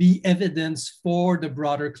taken to be evidence for the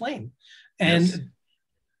broader claim, and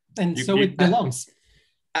so it belongs.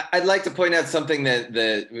 I'd like to point out something that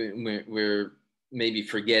we're maybe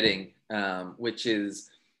forgetting, which is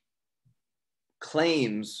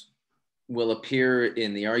claims will appear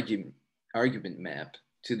in the argument map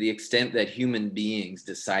to the extent that human beings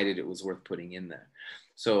decided it was worth putting in there.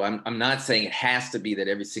 So I'm not saying it has to be that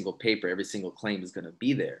every single paper, every single claim is going to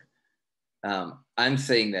be there. I'm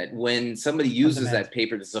saying that when somebody uses that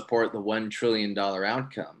paper to support the $1 trillion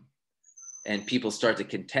outcome and people start to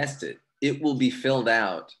contest it, it will be filled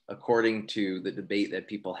out according to the debate that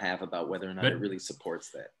people have about whether or not it really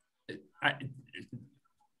supports that.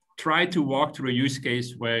 Try to walk through a use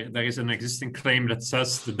case where there is an existing claim that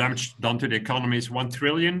says the damage done to the economy is 1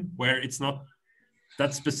 trillion, where it's not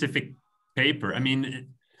that specific paper. I mean,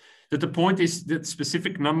 the point is that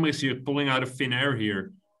specific numbers you're pulling out of thin air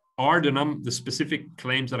here are the specific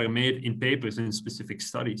claims that are made in papers in specific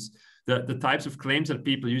studies. The types of claims that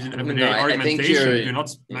people use in everyday argumentation do not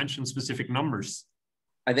mention specific numbers.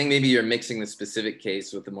 I think maybe you're mixing the specific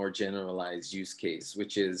case with the more generalized use case,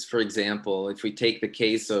 which is, for example, if we take the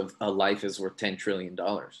case of a life is worth $10 trillion,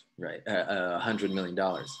 right? $100 million.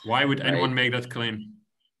 Why would anyone make that claim?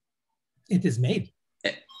 It is made.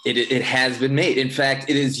 It has been made. In fact,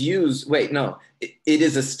 it is used. Wait, no, it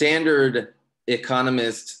is a standard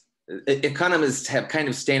economists have kind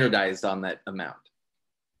of standardized on that amount.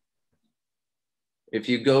 If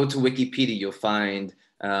you go to Wikipedia, you'll find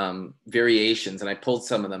variations, and I pulled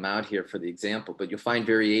some of them out here for the example, but you'll find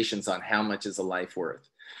variations on how much is a life worth.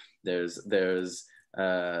 There's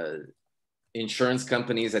insurance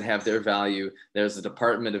companies that have their value. There's the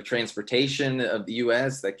Department of Transportation of the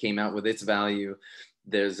US that came out with its value.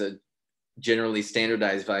 There's a generally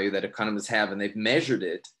standardized value that economists have, and they've measured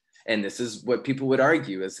it. And this is what people would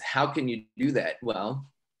argue is, how can you do that? Well,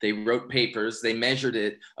 they wrote papers, they measured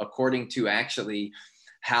it according to actually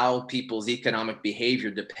how people's economic behavior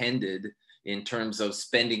depended in terms of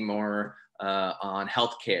spending more on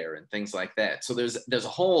healthcare and things like that. So there's a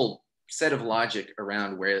whole set of logic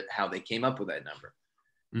around how they came up with that number.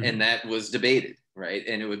 Mm-hmm. And that was debated, right?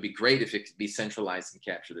 And it would be great if it could be centralized and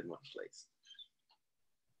captured in one place.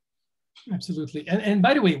 Absolutely. And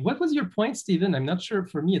by the way, what was your point, Stephen? I'm not sure.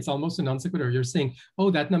 For me, it's almost a non sequitur. You're saying,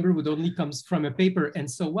 oh, that number would only come from a paper, and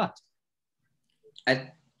so what?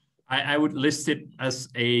 I would list it as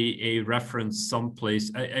a reference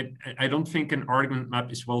someplace. I don't think an argument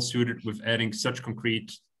map is well suited with adding such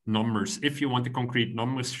concrete numbers. If you want the concrete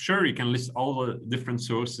numbers, sure, you can list all the different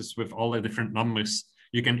sources with all the different numbers.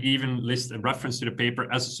 You can even list a reference to the paper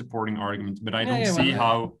as a supporting argument, but I don't see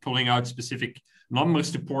how pulling out specific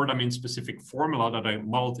numbers to pour them in specific formula that are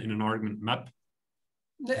modeled in an argument map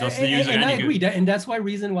does the user any good. And I agree, and that's why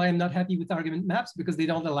reason why I'm not happy with argument maps, because they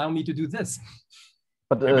don't allow me to do this.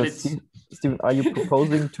 But Stephen, are you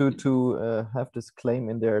proposing to have this claim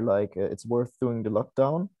in there, like it's worth doing the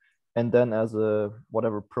lockdown, and then as a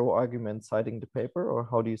whatever pro argument citing the paper, or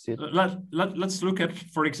how do you see it? Let's look at,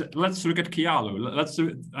 for example, let's look at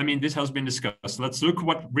Kialo. I mean, this has been discussed. Let's look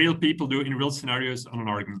what real people do in real scenarios on an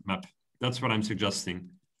argument map. That's what I'm suggesting.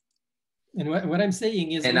 And what I'm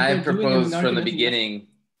saying is, and I proposed from the beginning,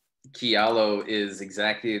 Kialo is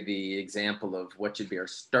exactly the example of what should be our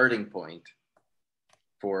starting point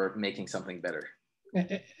for making something better.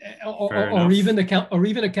 Or even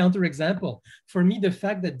a counter example. For me, the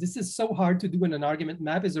fact that this is so hard to do in an argument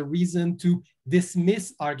map is a reason to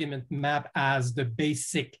dismiss argument map as the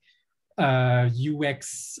basic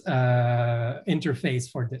UX interface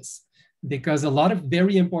for this, because a lot of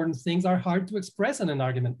very important things are hard to express on an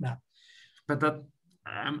argument map. But that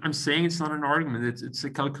I'm saying it's not an argument. It's a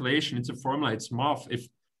calculation. It's a formula. It's math.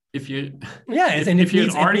 If you it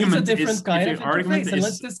needs a different kind of interface, and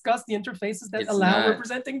let's discuss the interfaces that allow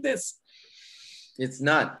representing this. It's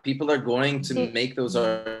not. People are going to make those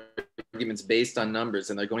arguments based on numbers,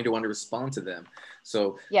 and they're going to want to respond to them.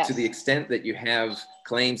 So to the extent that you have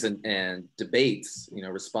claims and debates,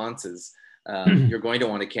 responses, you're going to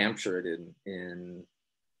want to capture it in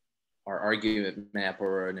our argument map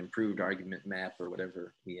or an improved argument map or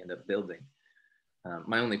whatever we end up building.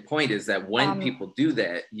 My only point is that when people do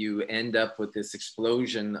that, you end up with this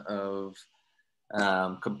explosion of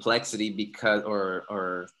complexity because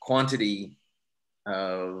or quantity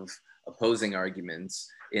of opposing arguments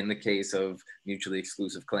in the case of mutually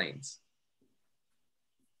exclusive claims.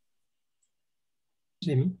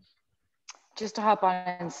 Jamie? Just to hop on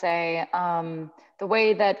and say, the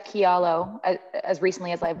way that Kialo, as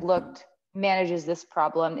recently as I've looked, manages this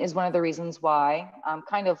problem is one of the reasons why,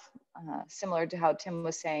 kind of similar to how Tim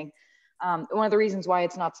was saying, one of the reasons why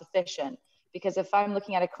it's not sufficient. Because if I'm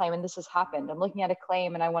looking at a claim, and this has happened, I'm looking at a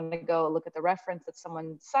claim and I want to go look at the reference that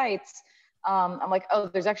someone cites, I'm like, oh,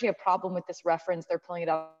 there's actually a problem with this reference. They're pulling it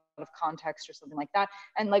out of context or something like that.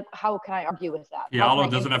 And like, how can I argue with that?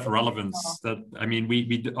 Kialo doesn't have relevance. That, I mean,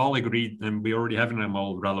 we all agreed, and we already have in them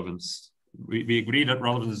all relevance. We agree that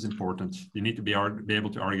relevance is important. You need to be able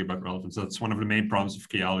to argue about relevance. That's one of the main problems of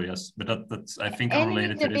Kialo, yes. But that's, I think, and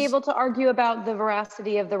related you need to be able to argue about the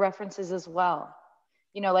veracity of the references as well.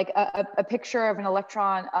 You know, like a picture of an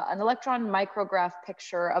electron micrograph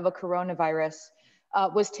picture of a coronavirus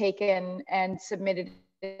was taken and submitted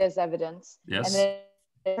as evidence. Yes. And then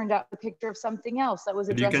it turned out the picture of something else that was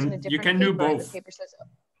addressed in a different paper. You can do both. The paper says,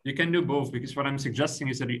 you can do both, because what I'm suggesting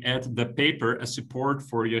is that you add the paper as support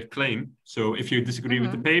for your claim. So if you disagree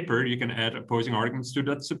with the paper, you can add opposing arguments to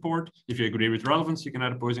that support. If you agree with relevance, you can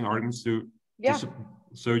add opposing arguments to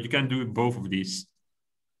so you can do both of these.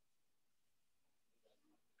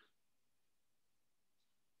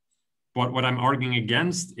 But what I'm arguing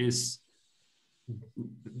against is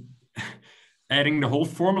adding the whole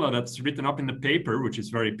formula that's written up in the paper, which is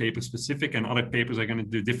very paper specific, and other papers are going to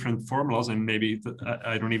do different formulas, and maybe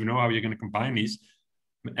I don't even know how you're going to combine these.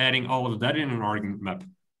 Adding all of that in an argument map,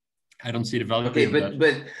 I don't see the value. Okay,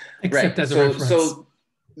 but except right. as a reference. So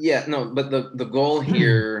yeah, no, but the goal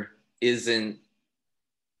here isn't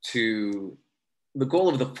to the goal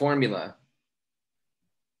of the formula.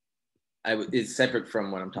 Is separate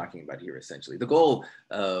from what I'm talking about here. Essentially, the goal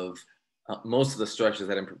of most of the structures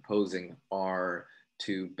that I'm proposing are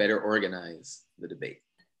to better organize the debate.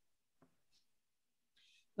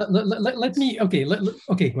 Let me, okay,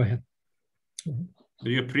 go ahead. So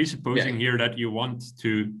you're presupposing here that you want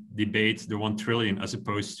to debate the 1 trillion as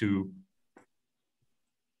opposed to,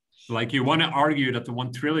 like, you want to argue that the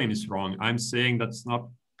 1 trillion is wrong. I'm saying that's not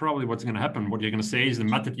probably what's going to happen. What you're going to say is the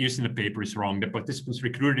method used in the paper is wrong. The participants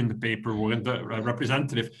recruited in the paper weren't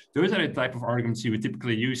representative. Those are the type of arguments you would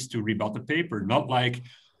typically use to rebut the paper, not like,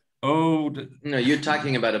 oh. No, you're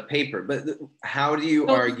talking about a paper, but how do you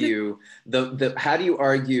argue how do you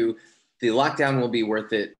argue the lockdown will be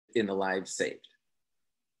worth it in the lives saved?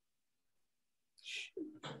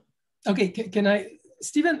 Okay, can I,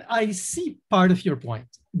 Stephen, I see part of your point.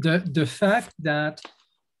 The fact that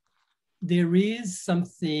there is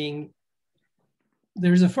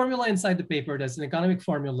there's a formula inside the paper that's an economic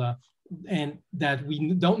formula, and that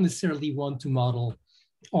we don't necessarily want to model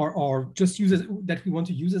or just use it, that we want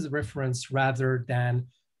to use as a reference rather than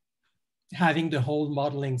having the whole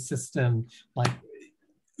modeling system. Like,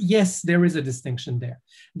 yes, there is a distinction there.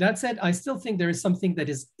 That said, I still think there is something that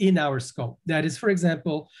is in our scope. That is, for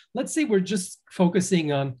example, let's say we're just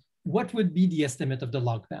focusing on what would be the estimate of the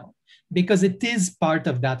lockdown, because it is part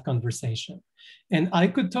of that conversation. And I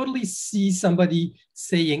could totally see somebody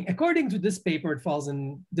saying, according to this paper, it falls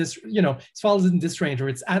in this, it falls in this range, or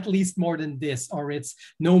it's at least more than this, or it's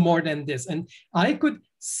no more than this. And I could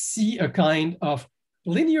see a kind of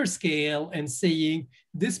linear scale and saying,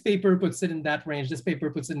 this paper puts it in that range, this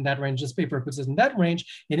paper puts it in that range, this paper puts it in that range.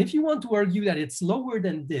 And if you want to argue that it's lower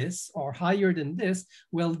than this or higher than this,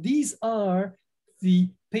 well, these are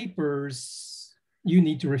the papers you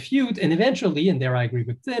need to refute, and eventually, and there I agree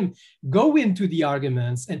with Tim, go into the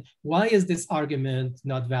arguments and why is this argument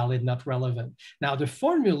not valid, not relevant? Now, the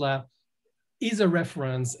formula is a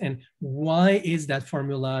reference, and why is that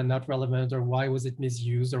formula not relevant, or why was it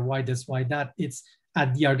misused, or why this, why that? It's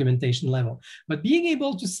at the argumentation level. But being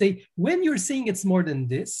able to say, when you're saying it's more than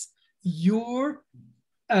this, you're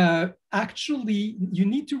actually, you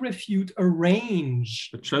need to refute a range.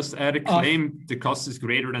 But just add a claim, the cost is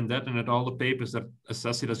greater than that, and at all the papers that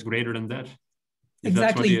assess it as greater than that.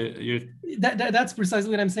 Exactly. That's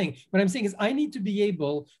precisely what I'm saying. What I'm saying is I need to be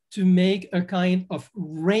able to make a kind of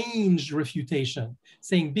range refutation,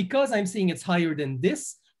 saying because I'm saying it's higher than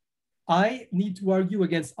this, I need to argue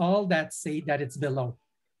against all that say that it's below,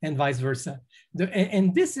 and vice versa.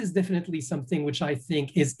 And this is definitely something which I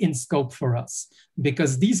think is in scope for us,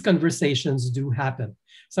 because these conversations do happen.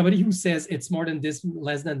 Somebody who says it's more than this,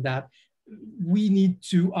 less than that, we need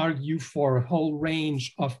to argue for a whole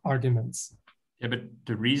range of arguments. Yeah, but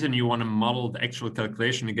the reason you want to model the actual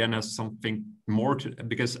calculation again has something more to,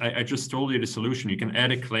 because I just told you the solution. You can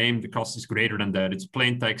add a claim, the cost is greater than that. It's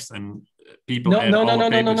plain text and people add all the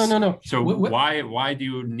papers. No. So why do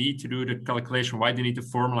you need to do the calculation? Why do you need to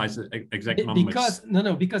formalize the exact numbers?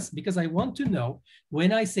 Because I want to know,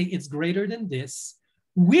 when I say it's greater than this,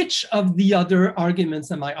 which of the other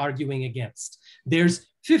arguments am I arguing against? There's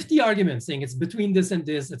 50 arguments saying it's between this and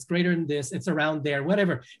this, it's greater than this, it's around there,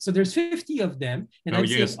 whatever. So there's 50 of them. And I'm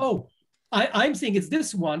saying, I'm saying it's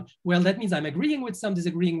this one. Well, that means I'm agreeing with some,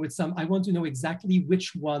 disagreeing with some. I want to know exactly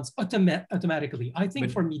which ones automatically. I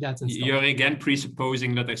think for me, that's installed. You're again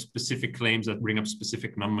presupposing that there's specific claims that bring up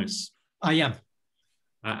specific numbers. I am.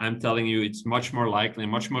 I'm telling you, it's much more likely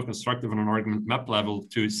and much more constructive on an argument map level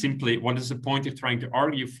to simply, what is the point you're trying to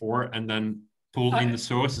argue for, and then pull in the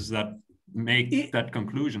sources that make that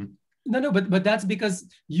conclusion. No, but that's because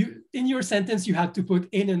you, in your sentence, you had to put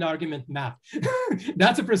in an argument map.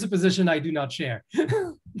 That's a presupposition I do not share.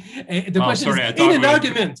 The question is,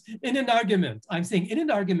 in an argument, I'm saying in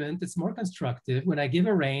an argument, it's more constructive when I give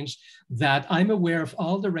a range that I'm aware of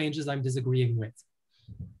all the ranges I'm disagreeing with.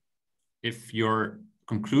 If your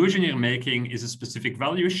conclusion you're making is a specific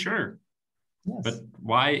value, sure. Yes. But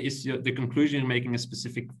why is the conclusion you're making a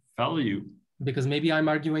specific value? Because maybe I'm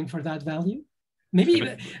arguing for that value. Maybe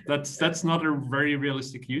that's not a very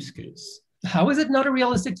realistic use case. How is it not a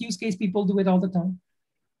realistic use case? People do it all the time.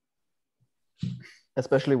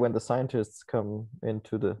 Especially when the scientists come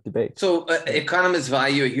into the debate. So economists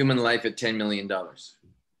value a human life at $10 million.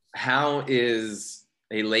 How is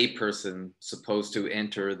a layperson supposed to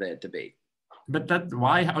enter that debate? But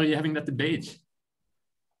why are you having that debate?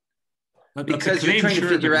 Because you're trying to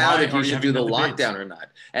figure out if you should do the lockdown or not.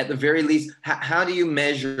 At the very least, how do you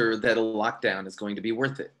measure that a lockdown is going to be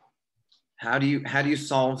worth it? How do you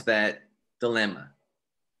solve that dilemma?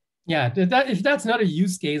 Yeah, if that's not a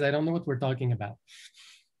use case, I don't know what we're talking about.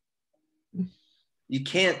 You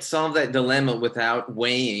can't solve that dilemma without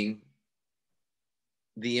weighing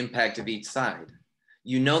the impact of each side.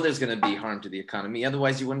 You know there's going to be harm to the economy,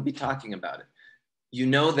 otherwise you wouldn't be talking about it. You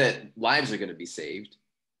know that lives are going to be saved.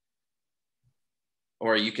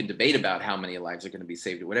 Or you can debate about how many lives are going to be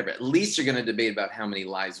saved or whatever. At least you're going to debate about how many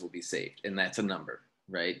lives will be saved. And that's a number,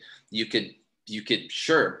 right? You could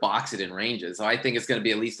sure box it in ranges. So I think it's going to be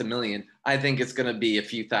at least 1 million. I think it's going to be a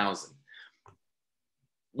few thousand.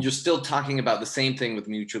 You're still talking about the same thing with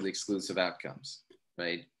mutually exclusive outcomes,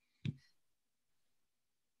 right?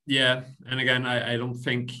 Yeah. And again, I don't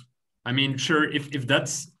think, I mean, sure, if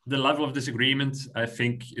that's the level of disagreement, I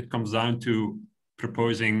think it comes down to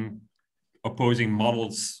opposing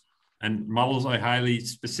models, and models are highly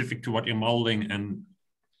specific to what you're modeling. And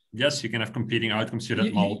yes, you can have competing outcomes to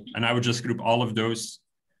that model. And I would just group all of those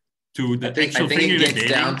to the actual thing you're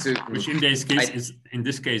debating, which in this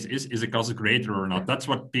case is a cost greater or not. That's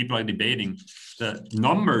what people are debating. The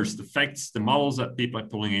numbers, the facts, the models that people are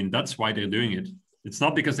pulling in, that's why they're doing it. It's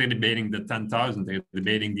not because they're debating the 10,000, they're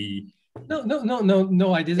debating the...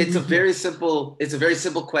 No, I didn't. It's a very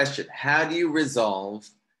simple question. How do you resolve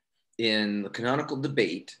in the canonical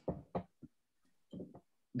debate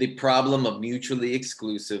the problem of mutually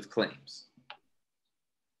exclusive claims?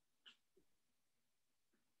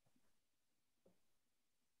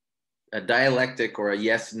 A dialectic or a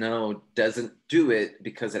yes-no doesn't do it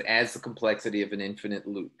because it adds the complexity of an infinite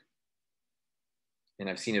loop. And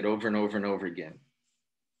I've seen it over and over and over again.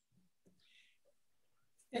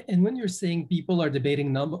 And when you're saying people are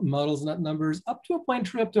debating models, not numbers, up to a point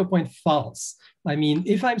true, up to a point false. I mean,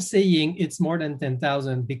 if I'm saying it's more than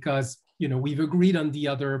 10,000 because, you know, we've agreed on the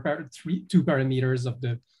other two parameters of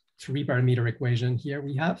the 3-parameter equation here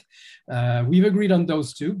we have, we've agreed on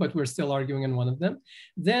those two, but we're still arguing on one of them,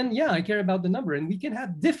 then yeah, I care about the number. And we can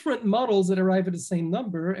have different models that arrive at the same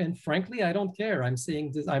number. And frankly, I don't care. I'm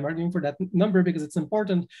saying this, I'm arguing for that number because it's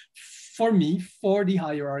important for me. For the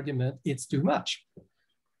higher argument, it's too much.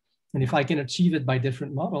 And if I can achieve it by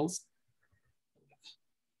different models,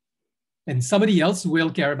 and somebody else will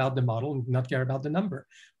care about the model and not care about the number,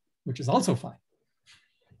 which is also fine.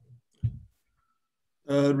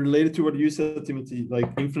 Related to what you said, Timothy, like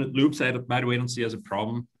infinite loops, I, by the way, don't see as a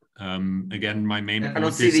problem. Again, my main I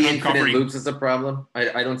don't see the infinite loops as a problem.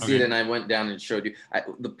 I don't see it, and I went down and showed you.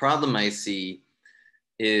 The problem I see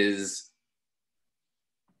is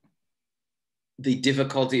the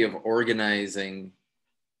difficulty of organizing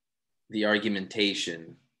the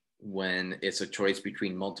argumentation when it's a choice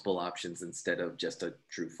between multiple options instead of just a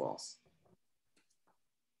true false.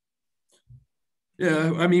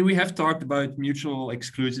 Yeah, I mean, we have talked about mutual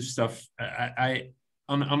exclusive stuff. I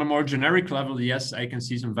on a more generic level, yes, I can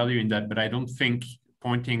see some value in that, but I don't think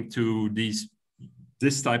pointing to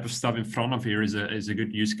this type of stuff in front of here is a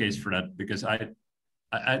good use case for that, because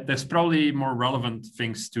there's probably more relevant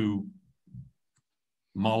things to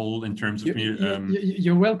model in terms of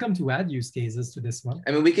you're welcome to add use cases to this one.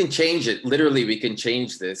 I mean, we can change it. Literally, we can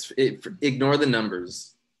change this. Ignore the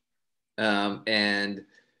numbers and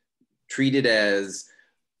treat it as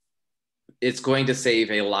it's going to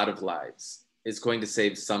save a lot of lives. It's going to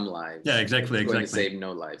save some lives. Yeah, exactly. It's going to save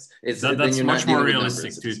no lives. That's much more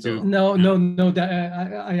realistic to No,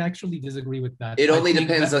 I actually disagree with that. It only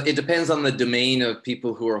depends. It depends on the domain of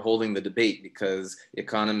people who are holding the debate, because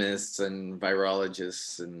economists and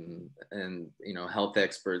virologists and health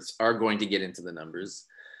experts are going to get into the numbers.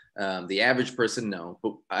 The average person, no,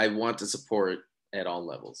 but I want to support at all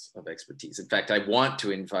levels of expertise. In fact, I want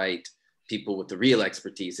to invite people with the real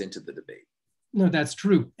expertise into the debate. No, that's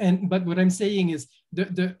true. But what I'm saying is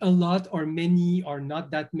a lot or many or not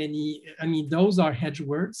that many, I mean, those are hedge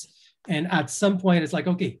words. And at some point it's like,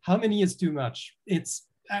 okay, how many is too much? It's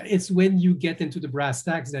when you get into the brass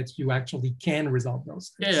tacks that you actually can resolve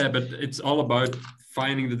those things. Yeah, but it's all about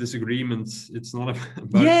finding the disagreements. It's not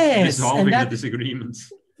about resolving the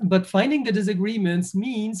disagreements. But finding the disagreements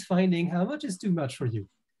means finding how much is too much for you.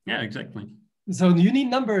 Yeah, exactly. So you need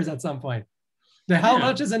numbers at some point. How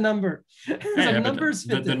much is a number?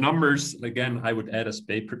 The numbers, again, I would add as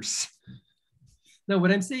papers. No,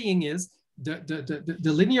 what I'm saying is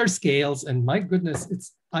the linear scales, and my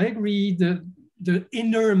goodness, I agree, the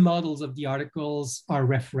inner models of the articles are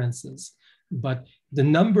references, but the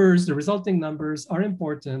numbers, the resulting numbers are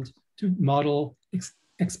important to model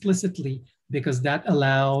explicitly, because that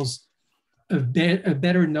allows a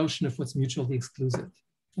better notion of what's mutually exclusive.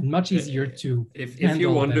 And much easier to if you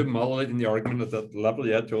want to model it in the argument at that level,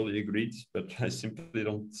 yeah, totally agreed, but I simply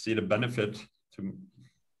don't see the benefit to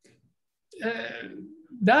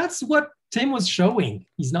that's what Tim was showing.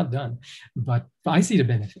 He's not done, but I see the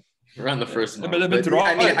benefit. Around the first one.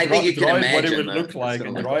 I think you can imagine what it would look like,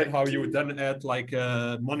 and how you would then add like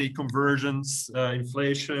money conversions,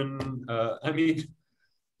 inflation. I mean,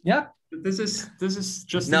 yeah, this is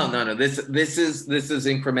just no. This is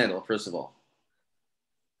incremental. First of all,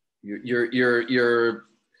 you're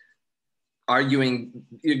arguing,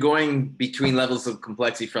 you're going between levels of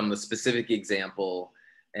complexity from the specific example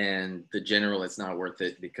and the general. It's not worth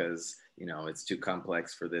it because it's too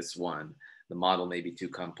complex for this one. The model may be too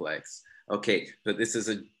complex. Okay, but this is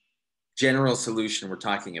a general solution we're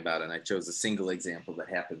talking about, and I chose a single example that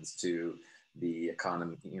happens to the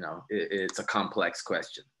economy. It's a complex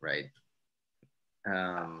question, right?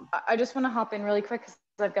 I just want to hop in really quick because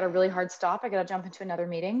I've got a really hard stop. I got to jump into another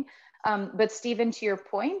meeting. But Stephen, to your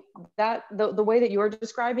point, that the way that you're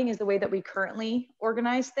describing is the way that we currently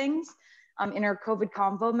organize things. In our COVID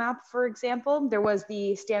convo map, for example, there was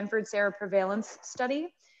the Stanford Sera prevalence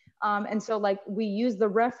study. And so we use the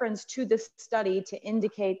reference to this study to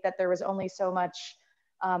indicate that there was only so much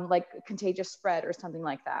contagious spread or something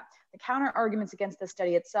like that. The counter arguments against the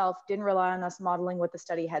study itself didn't rely on us modeling what the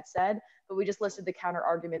study had said, but we just listed the counter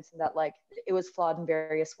arguments and that it was flawed in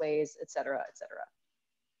various ways, et cetera, et cetera.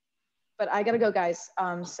 But I gotta go, guys.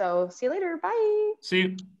 So see you later, bye. See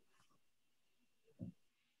you.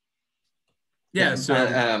 Yeah,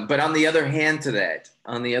 so but on the other hand to that,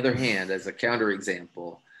 as a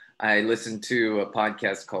counterexample, I listened to a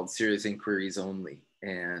podcast called Serious Inquiries Only,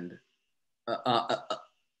 and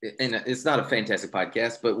it's not a fantastic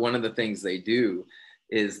podcast, but one of the things they do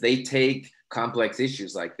is they take complex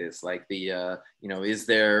issues like this, like the, is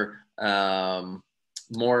there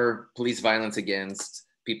more police violence against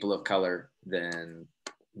people of color than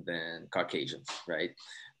Caucasians, right?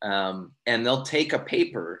 And they'll take a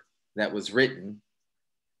paper that was written,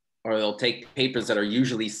 or they'll take papers that are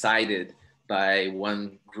usually cited by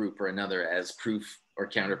one group or another as proof or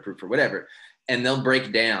counterproof or whatever, and they'll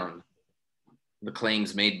break down the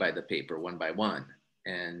claims made by the paper one by one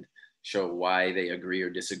and show why they agree or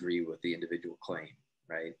disagree with the individual claim,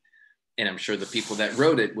 right? And I'm sure the people that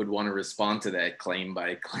wrote it would want to respond to that claim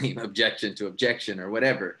by claim, objection to objection, or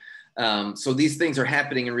whatever. So these things are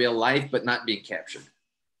happening in real life, but not being captured.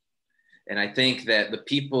 And I think that the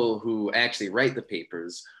people who actually write the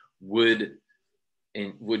papers would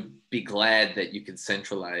be glad that you could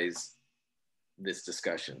centralize this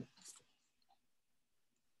discussion.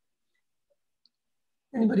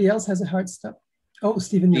 Anybody else has a hard stop? Oh,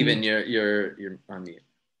 Stephen. You're on mute.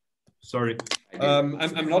 Sorry.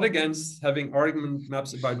 I'm not against having argument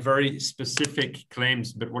maps about very specific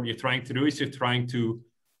claims, but what you're trying to do is you're trying to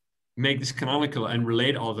make this canonical and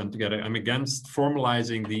relate all of them together. I'm against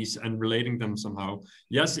formalizing these and relating them somehow.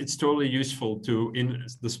 Yes, it's totally useful to, in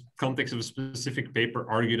the context of a specific paper,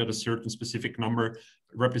 argue that a certain specific number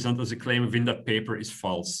represented as a claim within that paper is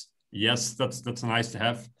false. Yes, that's nice to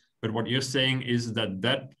have. But what you're saying is that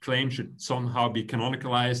that claim should somehow be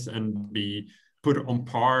canonicalized and be put on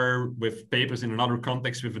par with papers in another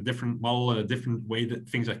context with a different model and a different way that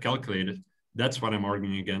things are calculated. That's what I'm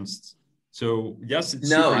arguing against. So yes, it's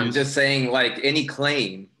no, I'm just saying, like, any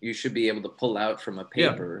claim you should be able to pull out from a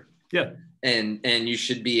paper. Yeah. And you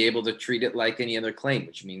should be able to treat it like any other claim,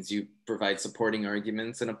 which means you provide supporting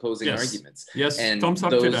arguments and opposing arguments. Yes, and thumbs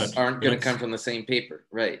up those to that. Aren't going to come from the same paper,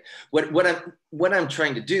 right? What I'm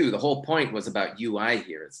trying to do, the whole point was about UI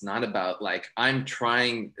here. It's not about, like, I'm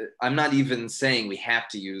not even saying we have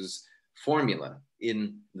to use formula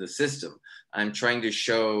in the system. I'm trying to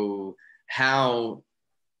show how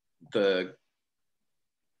the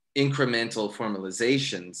incremental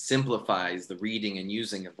formalization simplifies the reading and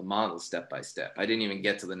using of the model step by step. I didn't even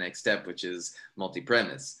get to the next step, which is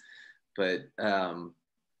multi-premise, but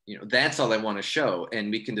that's all I want to show.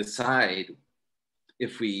 And we can decide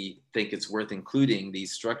if we think it's worth including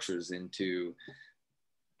these structures into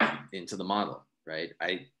the model, right?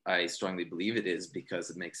 I strongly believe it is, because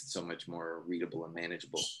it makes it so much more readable and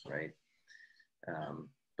manageable, right?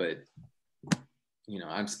 But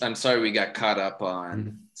I'm sorry we got caught up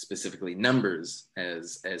on specifically numbers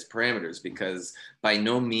as parameters, because by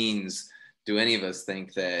no means do any of us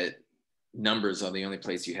think that numbers are the only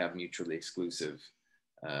place you have mutually exclusive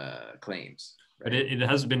claims. Right? But it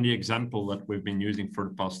has been the example that we've been using for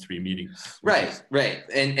the past 3 meetings. Right.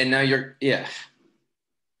 And now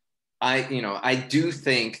I do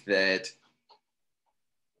think that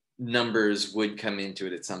numbers would come into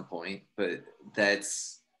it at some point, but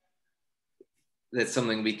that's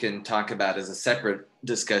something we can talk about as a separate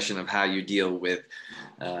discussion of how you deal with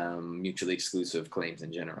mutually exclusive claims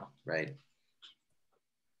in general, right?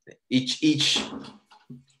 Each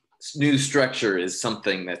new structure is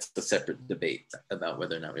something that's a separate debate about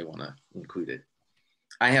whether or not we want to include it.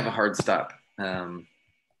 I have a hard stop.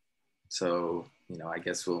 So, I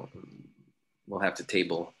guess we'll have to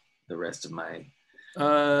table the rest of my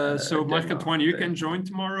so Marc-Antoine, you can join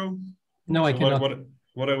tomorrow? No, I cannot.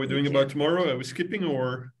 What are we doing about tomorrow? Are we skipping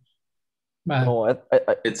or? No,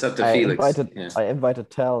 it's up to Felix. I invited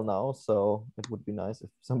Tal now, so it would be nice if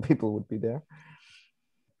some people would be there.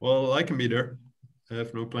 Well, I can be there. I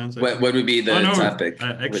have no plans. What would be the topic?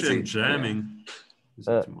 Actually, I'm jamming.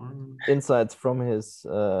 Insights from his,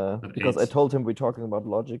 because I told him we're talking about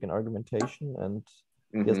logic and argumentation, and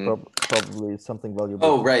he has probably something valuable.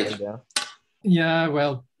 Oh, right. There. Yeah,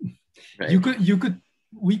 well, right. you could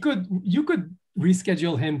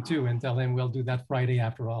reschedule him too and tell him we'll do that Friday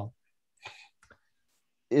after all.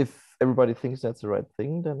 If everybody thinks that's the right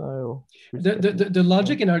thing, then I'll. The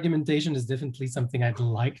logic and argumentation is definitely something I'd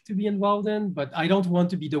like to be involved in, but I don't want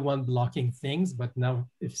to be the one blocking things. But now,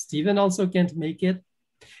 if Steven also can't make it,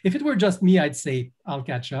 if it were just me, I'd say I'll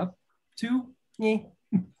catch up too.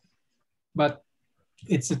 But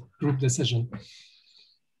it's a group decision.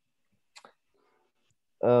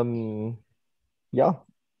 Yeah,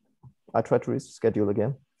 I tried to reschedule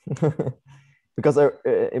again because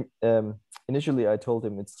initially I told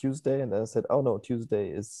him it's Tuesday, and then I said, oh no, Tuesday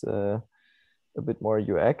is a bit more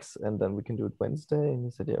UX, and then we can do it Wednesday. And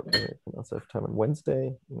he said, yeah, okay, I can also have time on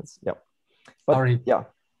Wednesday. And but sorry. Yeah,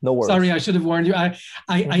 no worries. Sorry, I should have warned you. I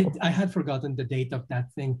had forgotten the date of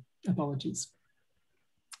that thing. Apologies.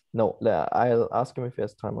 No, I'll ask him if he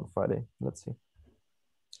has time on Friday. Let's see.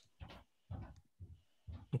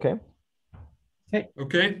 Okay.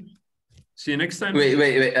 Okay. See you next time.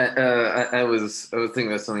 Wait. I was thinking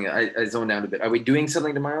about something. I zoned out a bit. Are we doing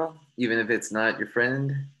something tomorrow, even if it's not your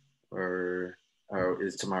friend, or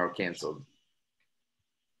is tomorrow canceled?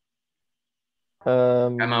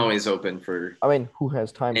 I'm always open for. I mean, who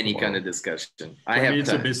has time? Any tomorrow? kind of discussion. I have. It's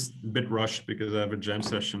time. a bit rushed because I have a jam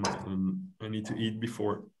session and I need to eat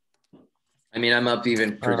before. I mean, I'm up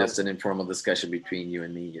even for just an informal discussion between you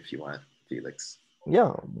and me, if you want, Felix.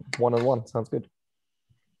 Yeah, one-on-one sounds good.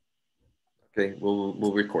 Okay,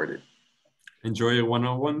 we'll record it. Enjoy your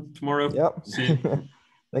one-on-one tomorrow. Yep. See you.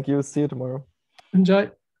 Thank you. See you tomorrow.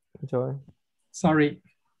 Enjoy. Enjoy. Sorry.